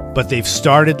 but they've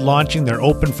started launching. They're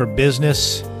open for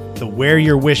business. The Wear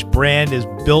Your Wish brand is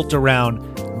built around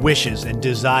wishes and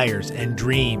desires and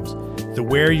dreams. The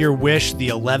Wear Your Wish,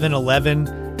 the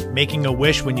 1111, making a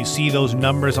wish when you see those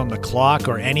numbers on the clock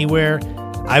or anywhere.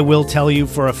 I will tell you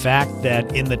for a fact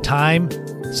that in the time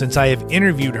since I have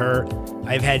interviewed her,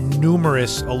 I've had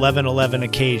numerous 1111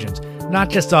 occasions, not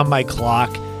just on my clock,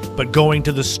 but going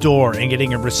to the store and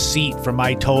getting a receipt for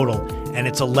my total, and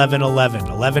it's 1111,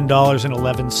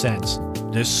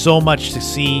 $11.11. There's so much to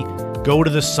see. Go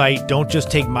to the site. Don't just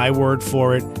take my word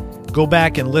for it. Go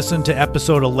back and listen to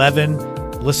episode 11.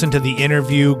 Listen to the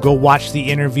interview. Go watch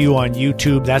the interview on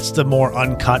YouTube. That's the more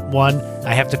uncut one.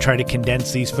 I have to try to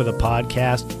condense these for the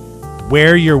podcast.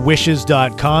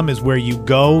 Whereyourwishes.com is where you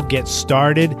go. Get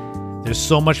started. There's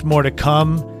so much more to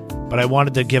come, but I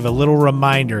wanted to give a little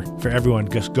reminder for everyone.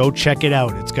 Just go check it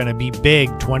out. It's going to be big.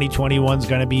 2021 is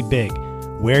going to be big.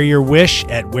 Wear Your Wish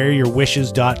at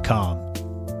whereyourwishes.com.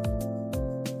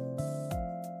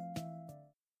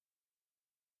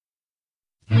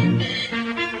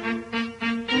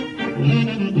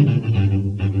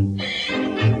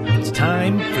 It's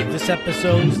time for this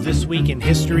episode's This Week in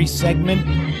History segment,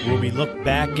 where we look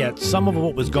back at some of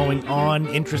what was going on,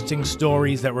 interesting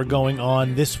stories that were going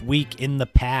on this week in the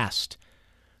past.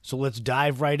 So let's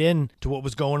dive right in to what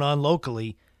was going on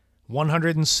locally.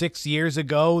 106 years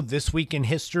ago, this week in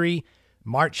history,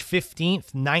 March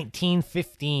 15th,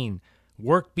 1915.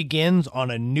 Work begins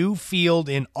on a new field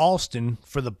in Allston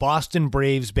for the Boston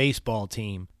Braves baseball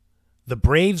team. The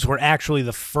Braves were actually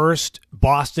the first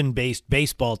Boston-based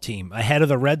baseball team, ahead of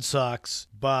the Red Sox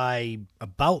by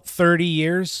about 30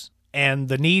 years. And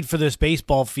the need for this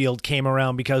baseball field came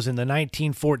around because in the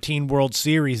 1914 World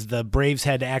Series, the Braves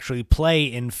had to actually play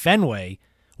in Fenway,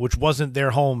 which wasn't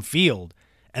their home field.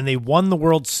 And they won the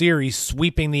World Series,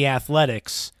 sweeping the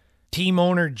Athletics. Team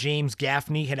owner James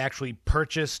Gaffney had actually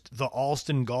purchased the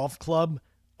Allston Golf Club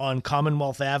on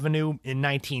Commonwealth Avenue in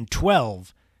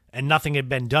 1912, and nothing had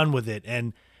been done with it.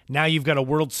 And now you've got a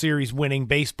World Series winning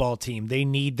baseball team. They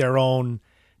need their own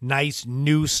nice,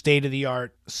 new,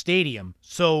 state-of-the-art stadium.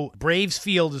 So Braves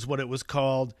Field is what it was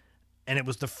called, and it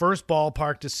was the first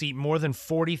ballpark to seat more than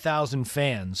 40,000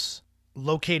 fans.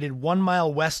 Located 1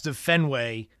 mile west of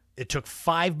Fenway, it took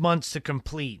 5 months to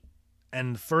complete.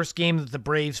 And the first game that the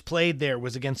Braves played there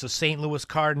was against the St. Louis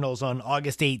Cardinals on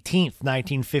August 18th,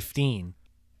 1915.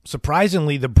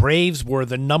 Surprisingly, the Braves were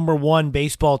the number one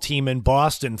baseball team in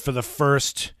Boston for the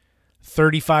first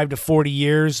 35 to 40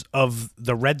 years of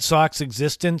the Red Sox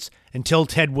existence until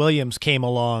Ted Williams came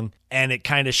along, and it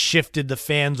kind of shifted the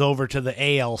fans over to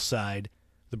the AL side.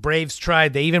 The Braves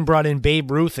tried. They even brought in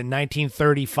Babe Ruth in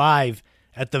 1935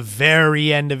 at the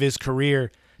very end of his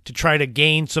career to try to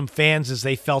gain some fans as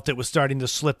they felt it was starting to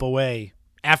slip away.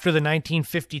 After the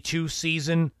 1952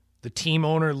 season, the team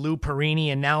owner Lou Perini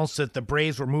announced that the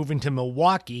Braves were moving to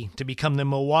Milwaukee to become the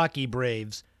Milwaukee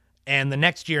Braves. And the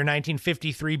next year,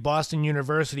 1953, Boston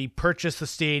University purchased the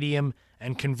stadium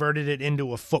and converted it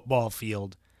into a football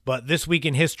field. But this week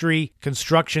in history,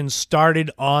 construction started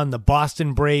on the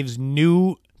Boston Braves'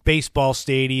 new baseball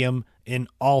stadium in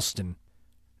Allston.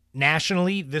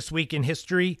 Nationally, this week in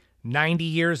history, 90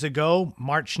 years ago,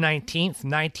 March 19th,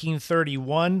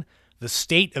 1931, the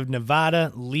state of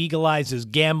Nevada legalizes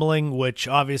gambling, which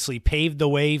obviously paved the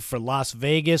way for Las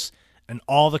Vegas and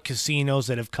all the casinos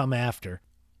that have come after.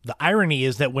 The irony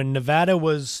is that when Nevada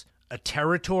was a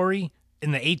territory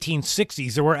in the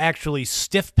 1860s, there were actually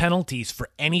stiff penalties for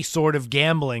any sort of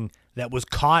gambling that was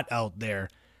caught out there.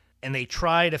 And they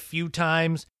tried a few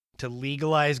times to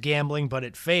legalize gambling, but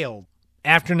it failed.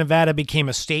 After Nevada became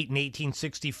a state in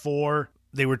 1864,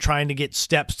 they were trying to get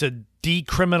steps to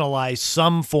decriminalize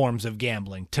some forms of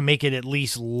gambling to make it at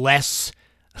least less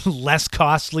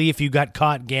costly if you got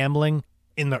caught gambling.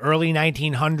 In the early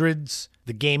 1900s,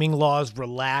 the gaming laws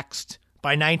relaxed.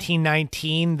 By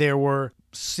 1919, there were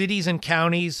cities and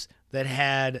counties that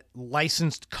had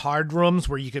licensed card rooms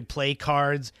where you could play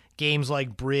cards, games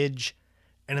like bridge.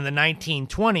 And in the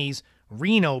 1920s,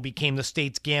 Reno became the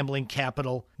state's gambling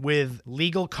capital with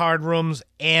legal card rooms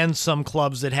and some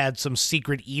clubs that had some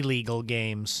secret illegal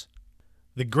games.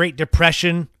 The Great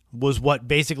Depression was what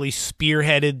basically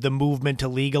spearheaded the movement to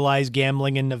legalize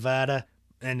gambling in Nevada,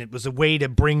 and it was a way to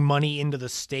bring money into the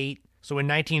state. So in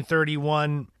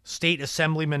 1931, State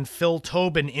Assemblyman Phil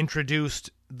Tobin introduced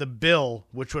the bill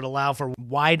which would allow for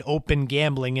wide open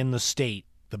gambling in the state.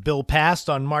 The bill passed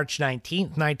on March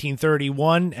 19th,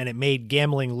 1931, and it made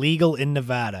gambling legal in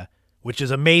Nevada, which is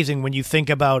amazing when you think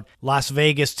about Las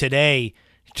Vegas today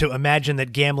to imagine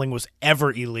that gambling was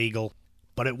ever illegal.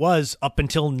 But it was up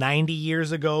until 90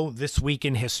 years ago this week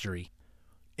in history.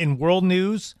 In world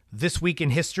news, this week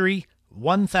in history,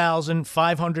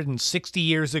 1,560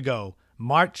 years ago,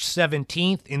 March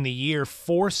 17th in the year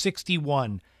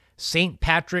 461, St.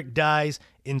 Patrick dies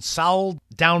in Sowell,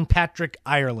 Downpatrick,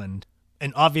 Ireland.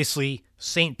 And obviously,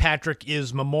 St. Patrick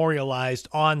is memorialized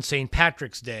on St.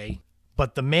 Patrick's Day,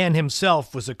 but the man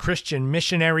himself was a Christian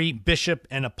missionary, bishop,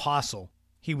 and apostle.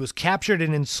 He was captured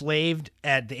and enslaved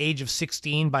at the age of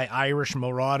 16 by Irish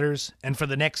marauders, and for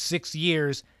the next 6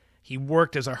 years, he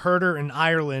worked as a herder in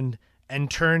Ireland and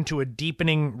turned to a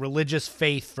deepening religious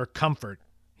faith for comfort.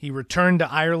 He returned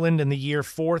to Ireland in the year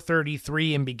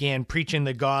 433 and began preaching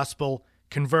the gospel,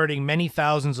 converting many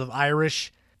thousands of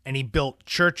Irish, and he built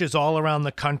churches all around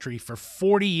the country. For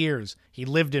 40 years, he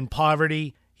lived in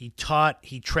poverty, he taught,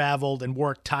 he traveled, and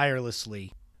worked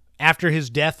tirelessly. After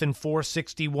his death in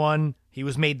 461, he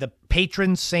was made the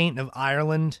patron saint of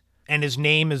Ireland, and his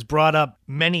name has brought up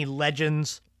many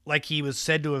legends, like he was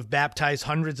said to have baptized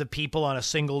hundreds of people on a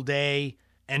single day,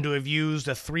 and to have used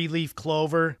a 3-leaf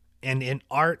clover, and in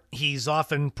art, he's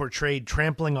often portrayed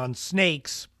trampling on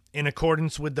snakes, in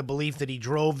accordance with the belief that he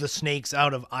drove the snakes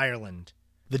out of Ireland.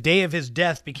 The day of his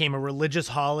death became a religious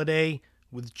holiday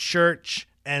with church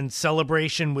and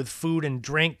celebration with food and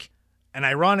drink. And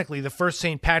ironically, the first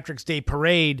St. Patrick's Day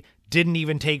parade didn't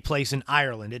even take place in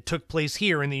Ireland. It took place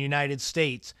here in the United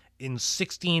States in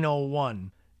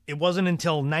 1601. It wasn't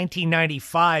until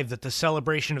 1995 that the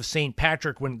celebration of St.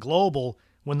 Patrick went global,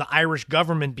 when the Irish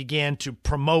government began to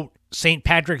promote St.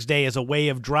 Patrick's Day as a way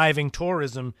of driving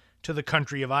tourism to the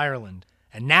country of Ireland.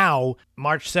 And now,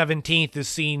 March 17th is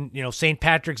seen, St.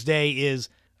 Patrick's Day is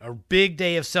a big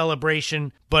day of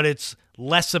celebration, but it's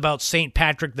less about St.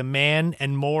 Patrick the man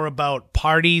and more about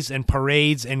parties and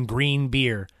parades and green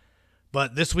beer.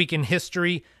 But this week in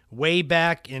history, way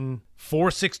back in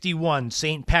 461,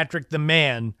 St. Patrick the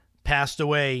man passed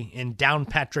away in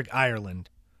Downpatrick, Ireland.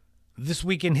 This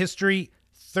week in history,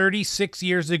 36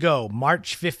 years ago,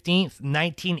 March 15th,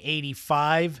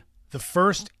 1985, the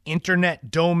first internet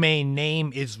domain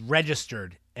name is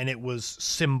registered, and it was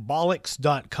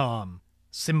symbolics.com.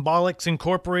 Symbolics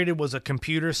Incorporated was a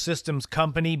computer systems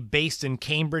company based in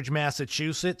Cambridge,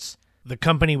 Massachusetts. The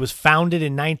company was founded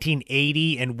in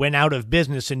 1980 and went out of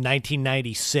business in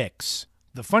 1996.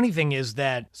 The funny thing is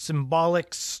that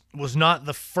Symbolics was not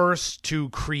the first to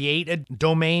create a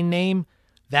domain name.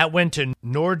 That went to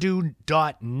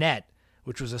Nordu.net,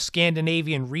 which was a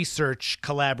Scandinavian research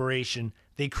collaboration.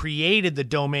 They created the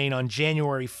domain on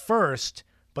January 1st,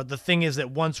 but the thing is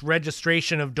that once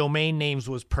registration of domain names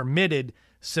was permitted,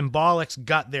 Symbolics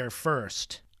got there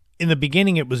first. In the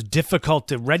beginning, it was difficult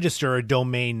to register a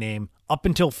domain name. Up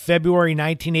until February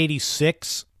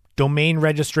 1986, domain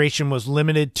registration was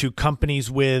limited to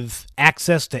companies with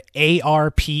access to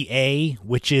ARPA,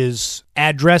 which is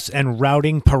Address and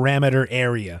Routing Parameter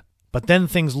Area. But then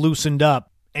things loosened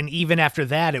up, and even after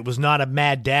that, it was not a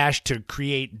mad dash to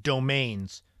create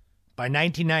domains. By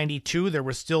 1992, there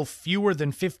were still fewer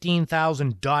than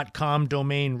 15,000 .com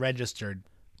domain registered.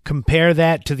 Compare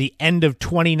that to the end of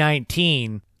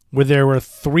 2019, where there were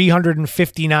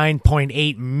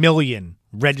 359.8 million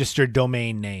registered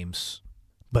domain names.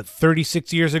 But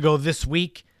 36 years ago this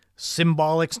week,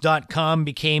 Symbolics.com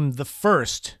became the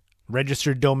first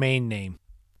registered domain name.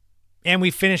 And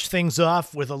we finish things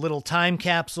off with a little time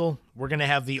capsule. We're going to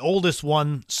have the oldest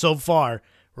one so far.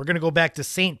 We're going to go back to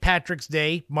St. Patrick's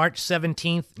Day, March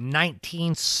 17th,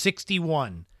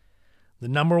 1961. The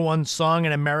number one song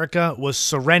in America was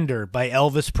Surrender by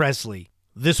Elvis Presley.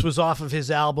 This was off of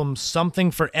his album Something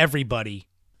for Everybody.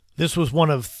 This was one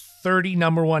of 30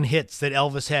 number one hits that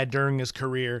Elvis had during his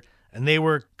career, and they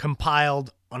were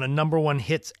compiled on a number one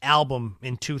hits album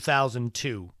in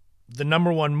 2002. The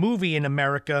number one movie in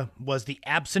America was The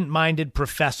Absent-Minded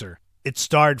Professor. It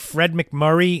starred Fred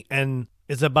MacMurray and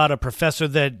is about a professor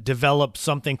that developed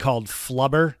something called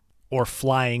flubber, or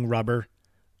flying rubber.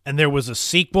 And there was a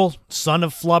sequel, Son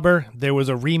of Flubber. There was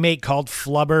a remake called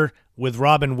Flubber with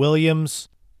Robin Williams.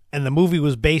 And the movie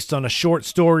was based on a short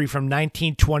story from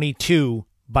 1922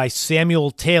 by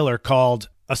Samuel Taylor called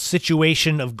A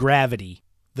Situation of Gravity.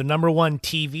 The number one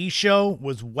TV show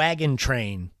was Wagon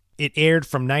Train. It aired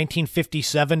from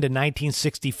 1957 to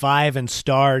 1965 and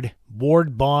starred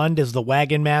Ward Bond as the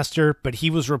wagon master, but he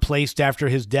was replaced after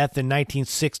his death in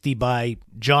 1960 by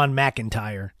John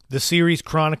McIntyre. The series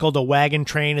chronicled a wagon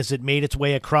train as it made its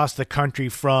way across the country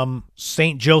from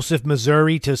St. Joseph,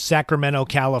 Missouri to Sacramento,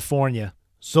 California.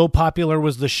 So popular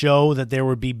was the show that there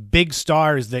would be big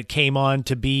stars that came on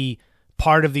to be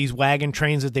part of these wagon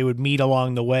trains that they would meet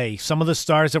along the way. Some of the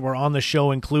stars that were on the show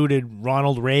included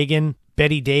Ronald Reagan,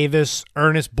 Betty Davis,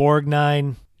 Ernest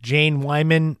Borgnine, Jane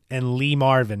Wyman, and Lee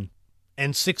Marvin.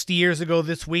 And 60 years ago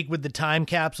this week with the time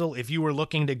capsule, if you were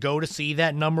looking to go to see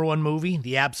that number one movie,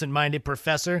 The Absent-Minded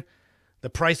Professor, the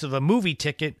price of a movie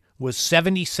ticket was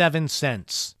 77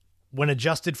 cents. When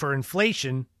adjusted for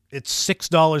inflation, it's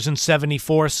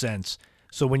 $6.74.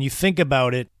 So when you think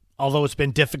about it, although it's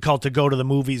been difficult to go to the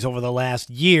movies over the last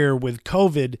year with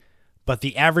COVID, but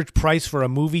the average price for a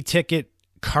movie ticket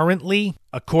currently,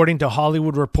 according to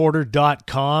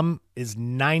HollywoodReporter.com, is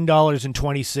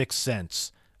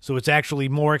 $9.26. So it's actually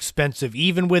more expensive.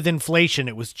 Even with inflation,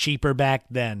 it was cheaper back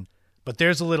then. But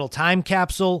there's a little time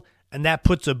capsule, and that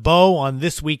puts a bow on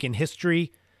this week in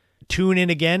history. Tune in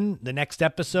again the next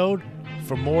episode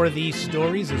for more of these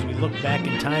stories as we look back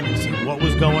in time and see what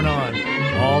was going on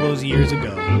all those years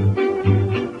ago.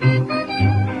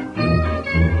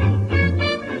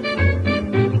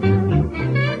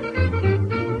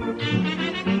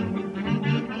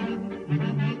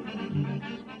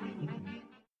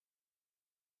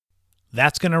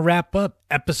 That's going to wrap up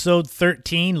episode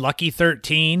 13, Lucky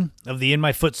 13 of the In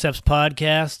My Footsteps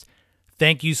podcast.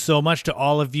 Thank you so much to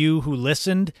all of you who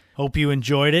listened. Hope you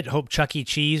enjoyed it. Hope Chuck E.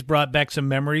 Cheese brought back some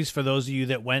memories for those of you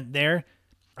that went there.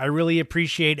 I really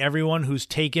appreciate everyone who's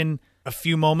taken a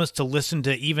few moments to listen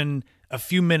to even a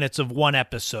few minutes of one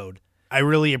episode. I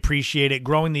really appreciate it.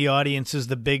 Growing the audience is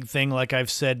the big thing, like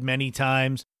I've said many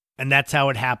times, and that's how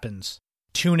it happens.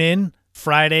 Tune in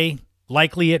Friday,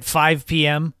 likely at 5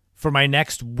 p.m., for my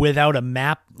next Without a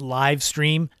Map live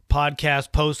stream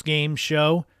podcast post-game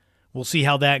show. We'll see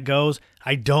how that goes.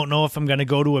 I don't know if I'm going to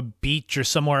go to a beach or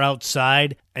somewhere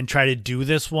outside and try to do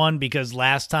this one because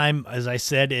last time, as I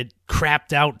said, it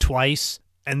crapped out twice.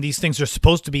 And these things are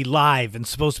supposed to be live and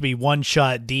supposed to be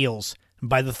one-shot deals. And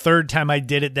by the third time I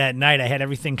did it that night, I had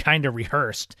everything kind of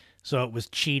rehearsed. So it was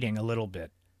cheating a little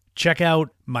bit. Check out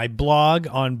my blog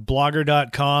on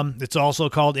blogger.com. It's also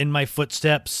called In My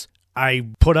Footsteps. I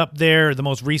put up there, the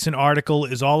most recent article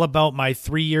is all about my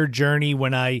 3-year journey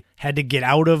when I had to get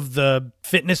out of the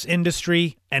fitness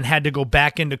industry and had to go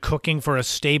back into cooking for a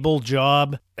stable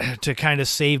job to kind of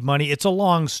save money. It's a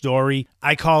long story.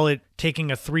 I call it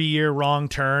taking a 3-year wrong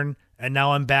turn, and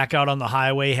now I'm back out on the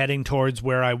highway heading towards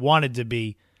where I wanted to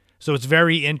be. So it's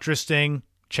very interesting.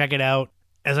 Check it out.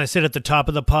 As I said at the top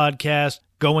of the podcast,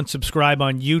 go and subscribe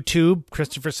on YouTube.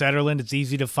 Christopher Sutherland, it's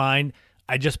easy to find.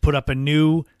 I just put up a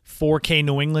new 4K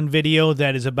New England video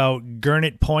that is about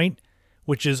Gurnett Point,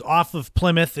 which is off of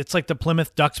Plymouth. It's like the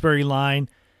Plymouth-Duxbury line.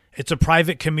 It's a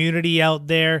private community out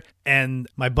there, and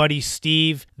my buddy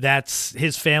Steve,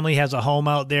 his family has a home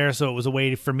out there, so it was a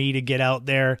way for me to get out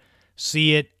there,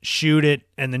 see it, shoot it,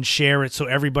 and then share it so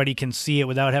everybody can see it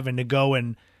without having to go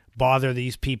and bother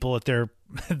these people at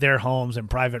their homes and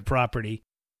private property.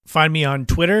 Find me on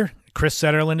Twitter. Chris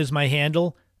Sutherland is my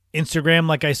handle. Instagram,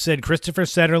 like I said, Christopher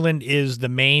Sutherland is the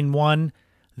main one.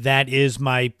 That is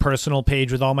my personal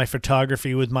page with all my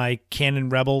photography with my Canon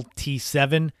Rebel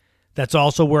T7. That's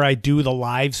also where I do the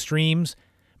live streams,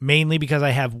 mainly because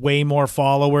I have way more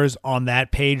followers on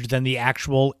that page than the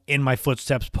actual In My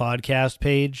Footsteps podcast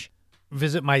page.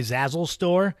 Visit my Zazzle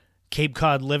store, Cape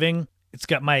Cod Living. It's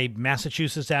got my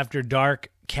Massachusetts After Dark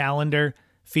calendar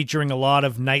featuring a lot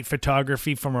of night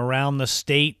photography from around the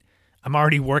state. I'm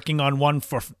already working on one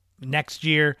for next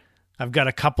year. I've got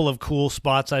a couple of cool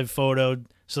spots I've photoed,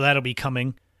 so that'll be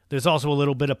coming. There's also a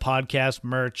little bit of podcast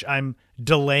merch. I'm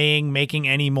delaying making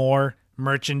any more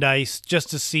merchandise just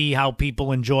to see how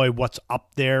people enjoy what's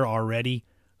up there already.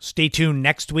 Stay tuned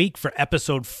next week for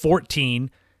episode 14,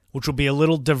 which will be a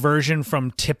little diversion from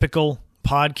typical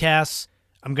podcasts.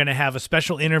 I'm going to have a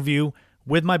special interview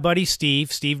with my buddy Steve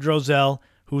Drozel,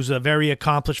 who's a very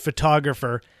accomplished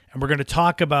photographer, and we're going to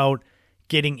talk about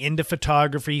getting into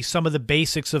photography, some of the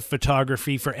basics of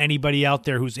photography for anybody out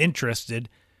there who's interested.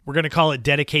 We're going to call it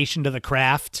dedication to the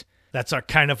craft. That's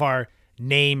our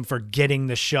name for getting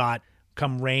the shot,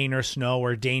 come rain or snow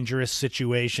or dangerous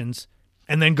situations.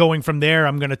 And then going from there,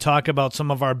 I'm going to talk about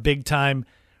some of our big-time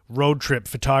road trip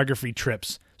photography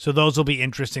trips. So those will be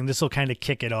interesting. This will kind of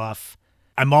kick it off.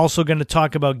 I'm also going to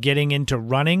talk about getting into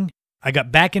running. I got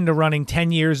back into running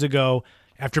 10 years ago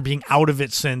after being out of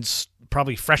it since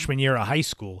probably freshman year of high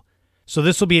school. So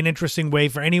this will be an interesting way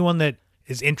for anyone that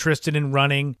is interested in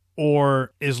running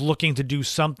or is looking to do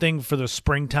something for the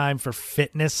springtime for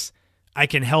fitness. I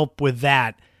can help with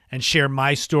that and share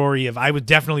my story of I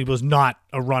definitely was not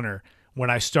a runner when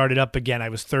I started up again. I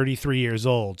was 33 years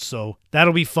old. So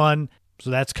that'll be fun. So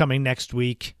that's coming next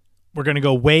week. We're going to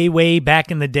go way, way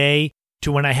back in the day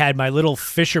to when I had my little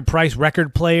Fisher-Price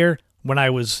record player when I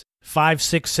was 5,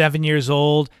 6, 7 years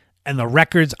old, and the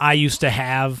records I used to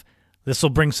have. This will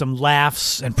bring some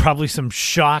laughs and probably some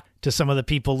shock to some of the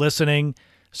people listening.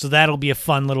 So that'll be a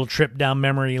fun little trip down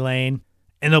memory lane.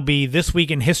 And there'll be This Week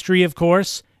in History, of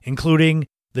course, including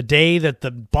the day that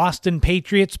the Boston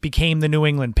Patriots became the New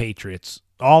England Patriots.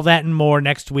 All that and more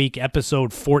next week,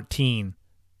 episode 14.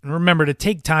 And remember to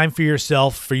take time for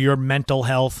yourself, for your mental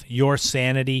health, your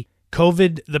sanity.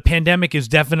 COVID, the pandemic is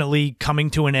definitely coming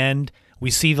to an end. We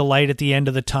see the light at the end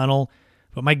of the tunnel.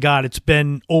 But my God, it's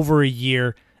been over a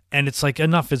year, and it's like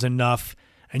enough is enough.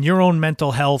 And your own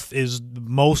mental health is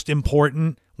most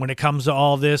important when it comes to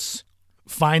all this.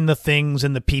 Find the things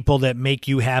and the people that make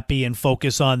you happy and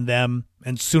focus on them.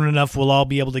 And soon enough, we'll all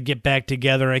be able to get back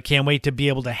together. I can't wait to be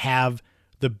able to have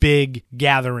the big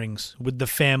gatherings with the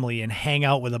family and hang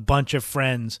out with a bunch of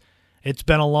friends. It's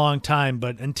been a long time,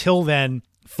 but until then,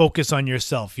 focus on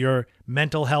yourself. Your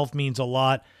mental health means a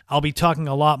lot. I'll be talking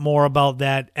a lot more about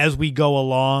that as we go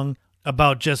along,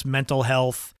 about just mental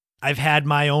health. I've had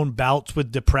my own bouts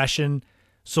with depression,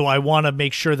 so I want to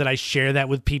make sure that I share that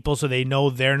with people so they know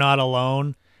they're not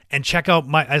alone. And check out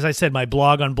as I said, my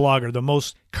blog on Blogger, the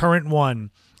most current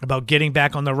one about getting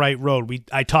back on the right road.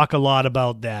 I talk a lot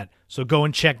about that, so go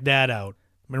and check that out.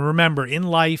 And remember, in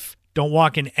life, don't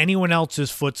walk in anyone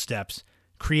else's footsteps.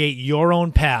 Create your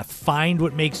own path. Find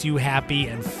what makes you happy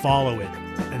and follow it.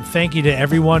 And thank you to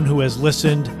everyone who has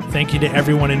listened. Thank you to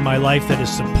everyone in my life that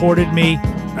has supported me.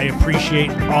 I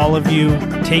appreciate all of you.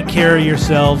 Take care of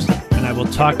yourselves, and I will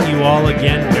talk to you all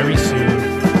again very soon.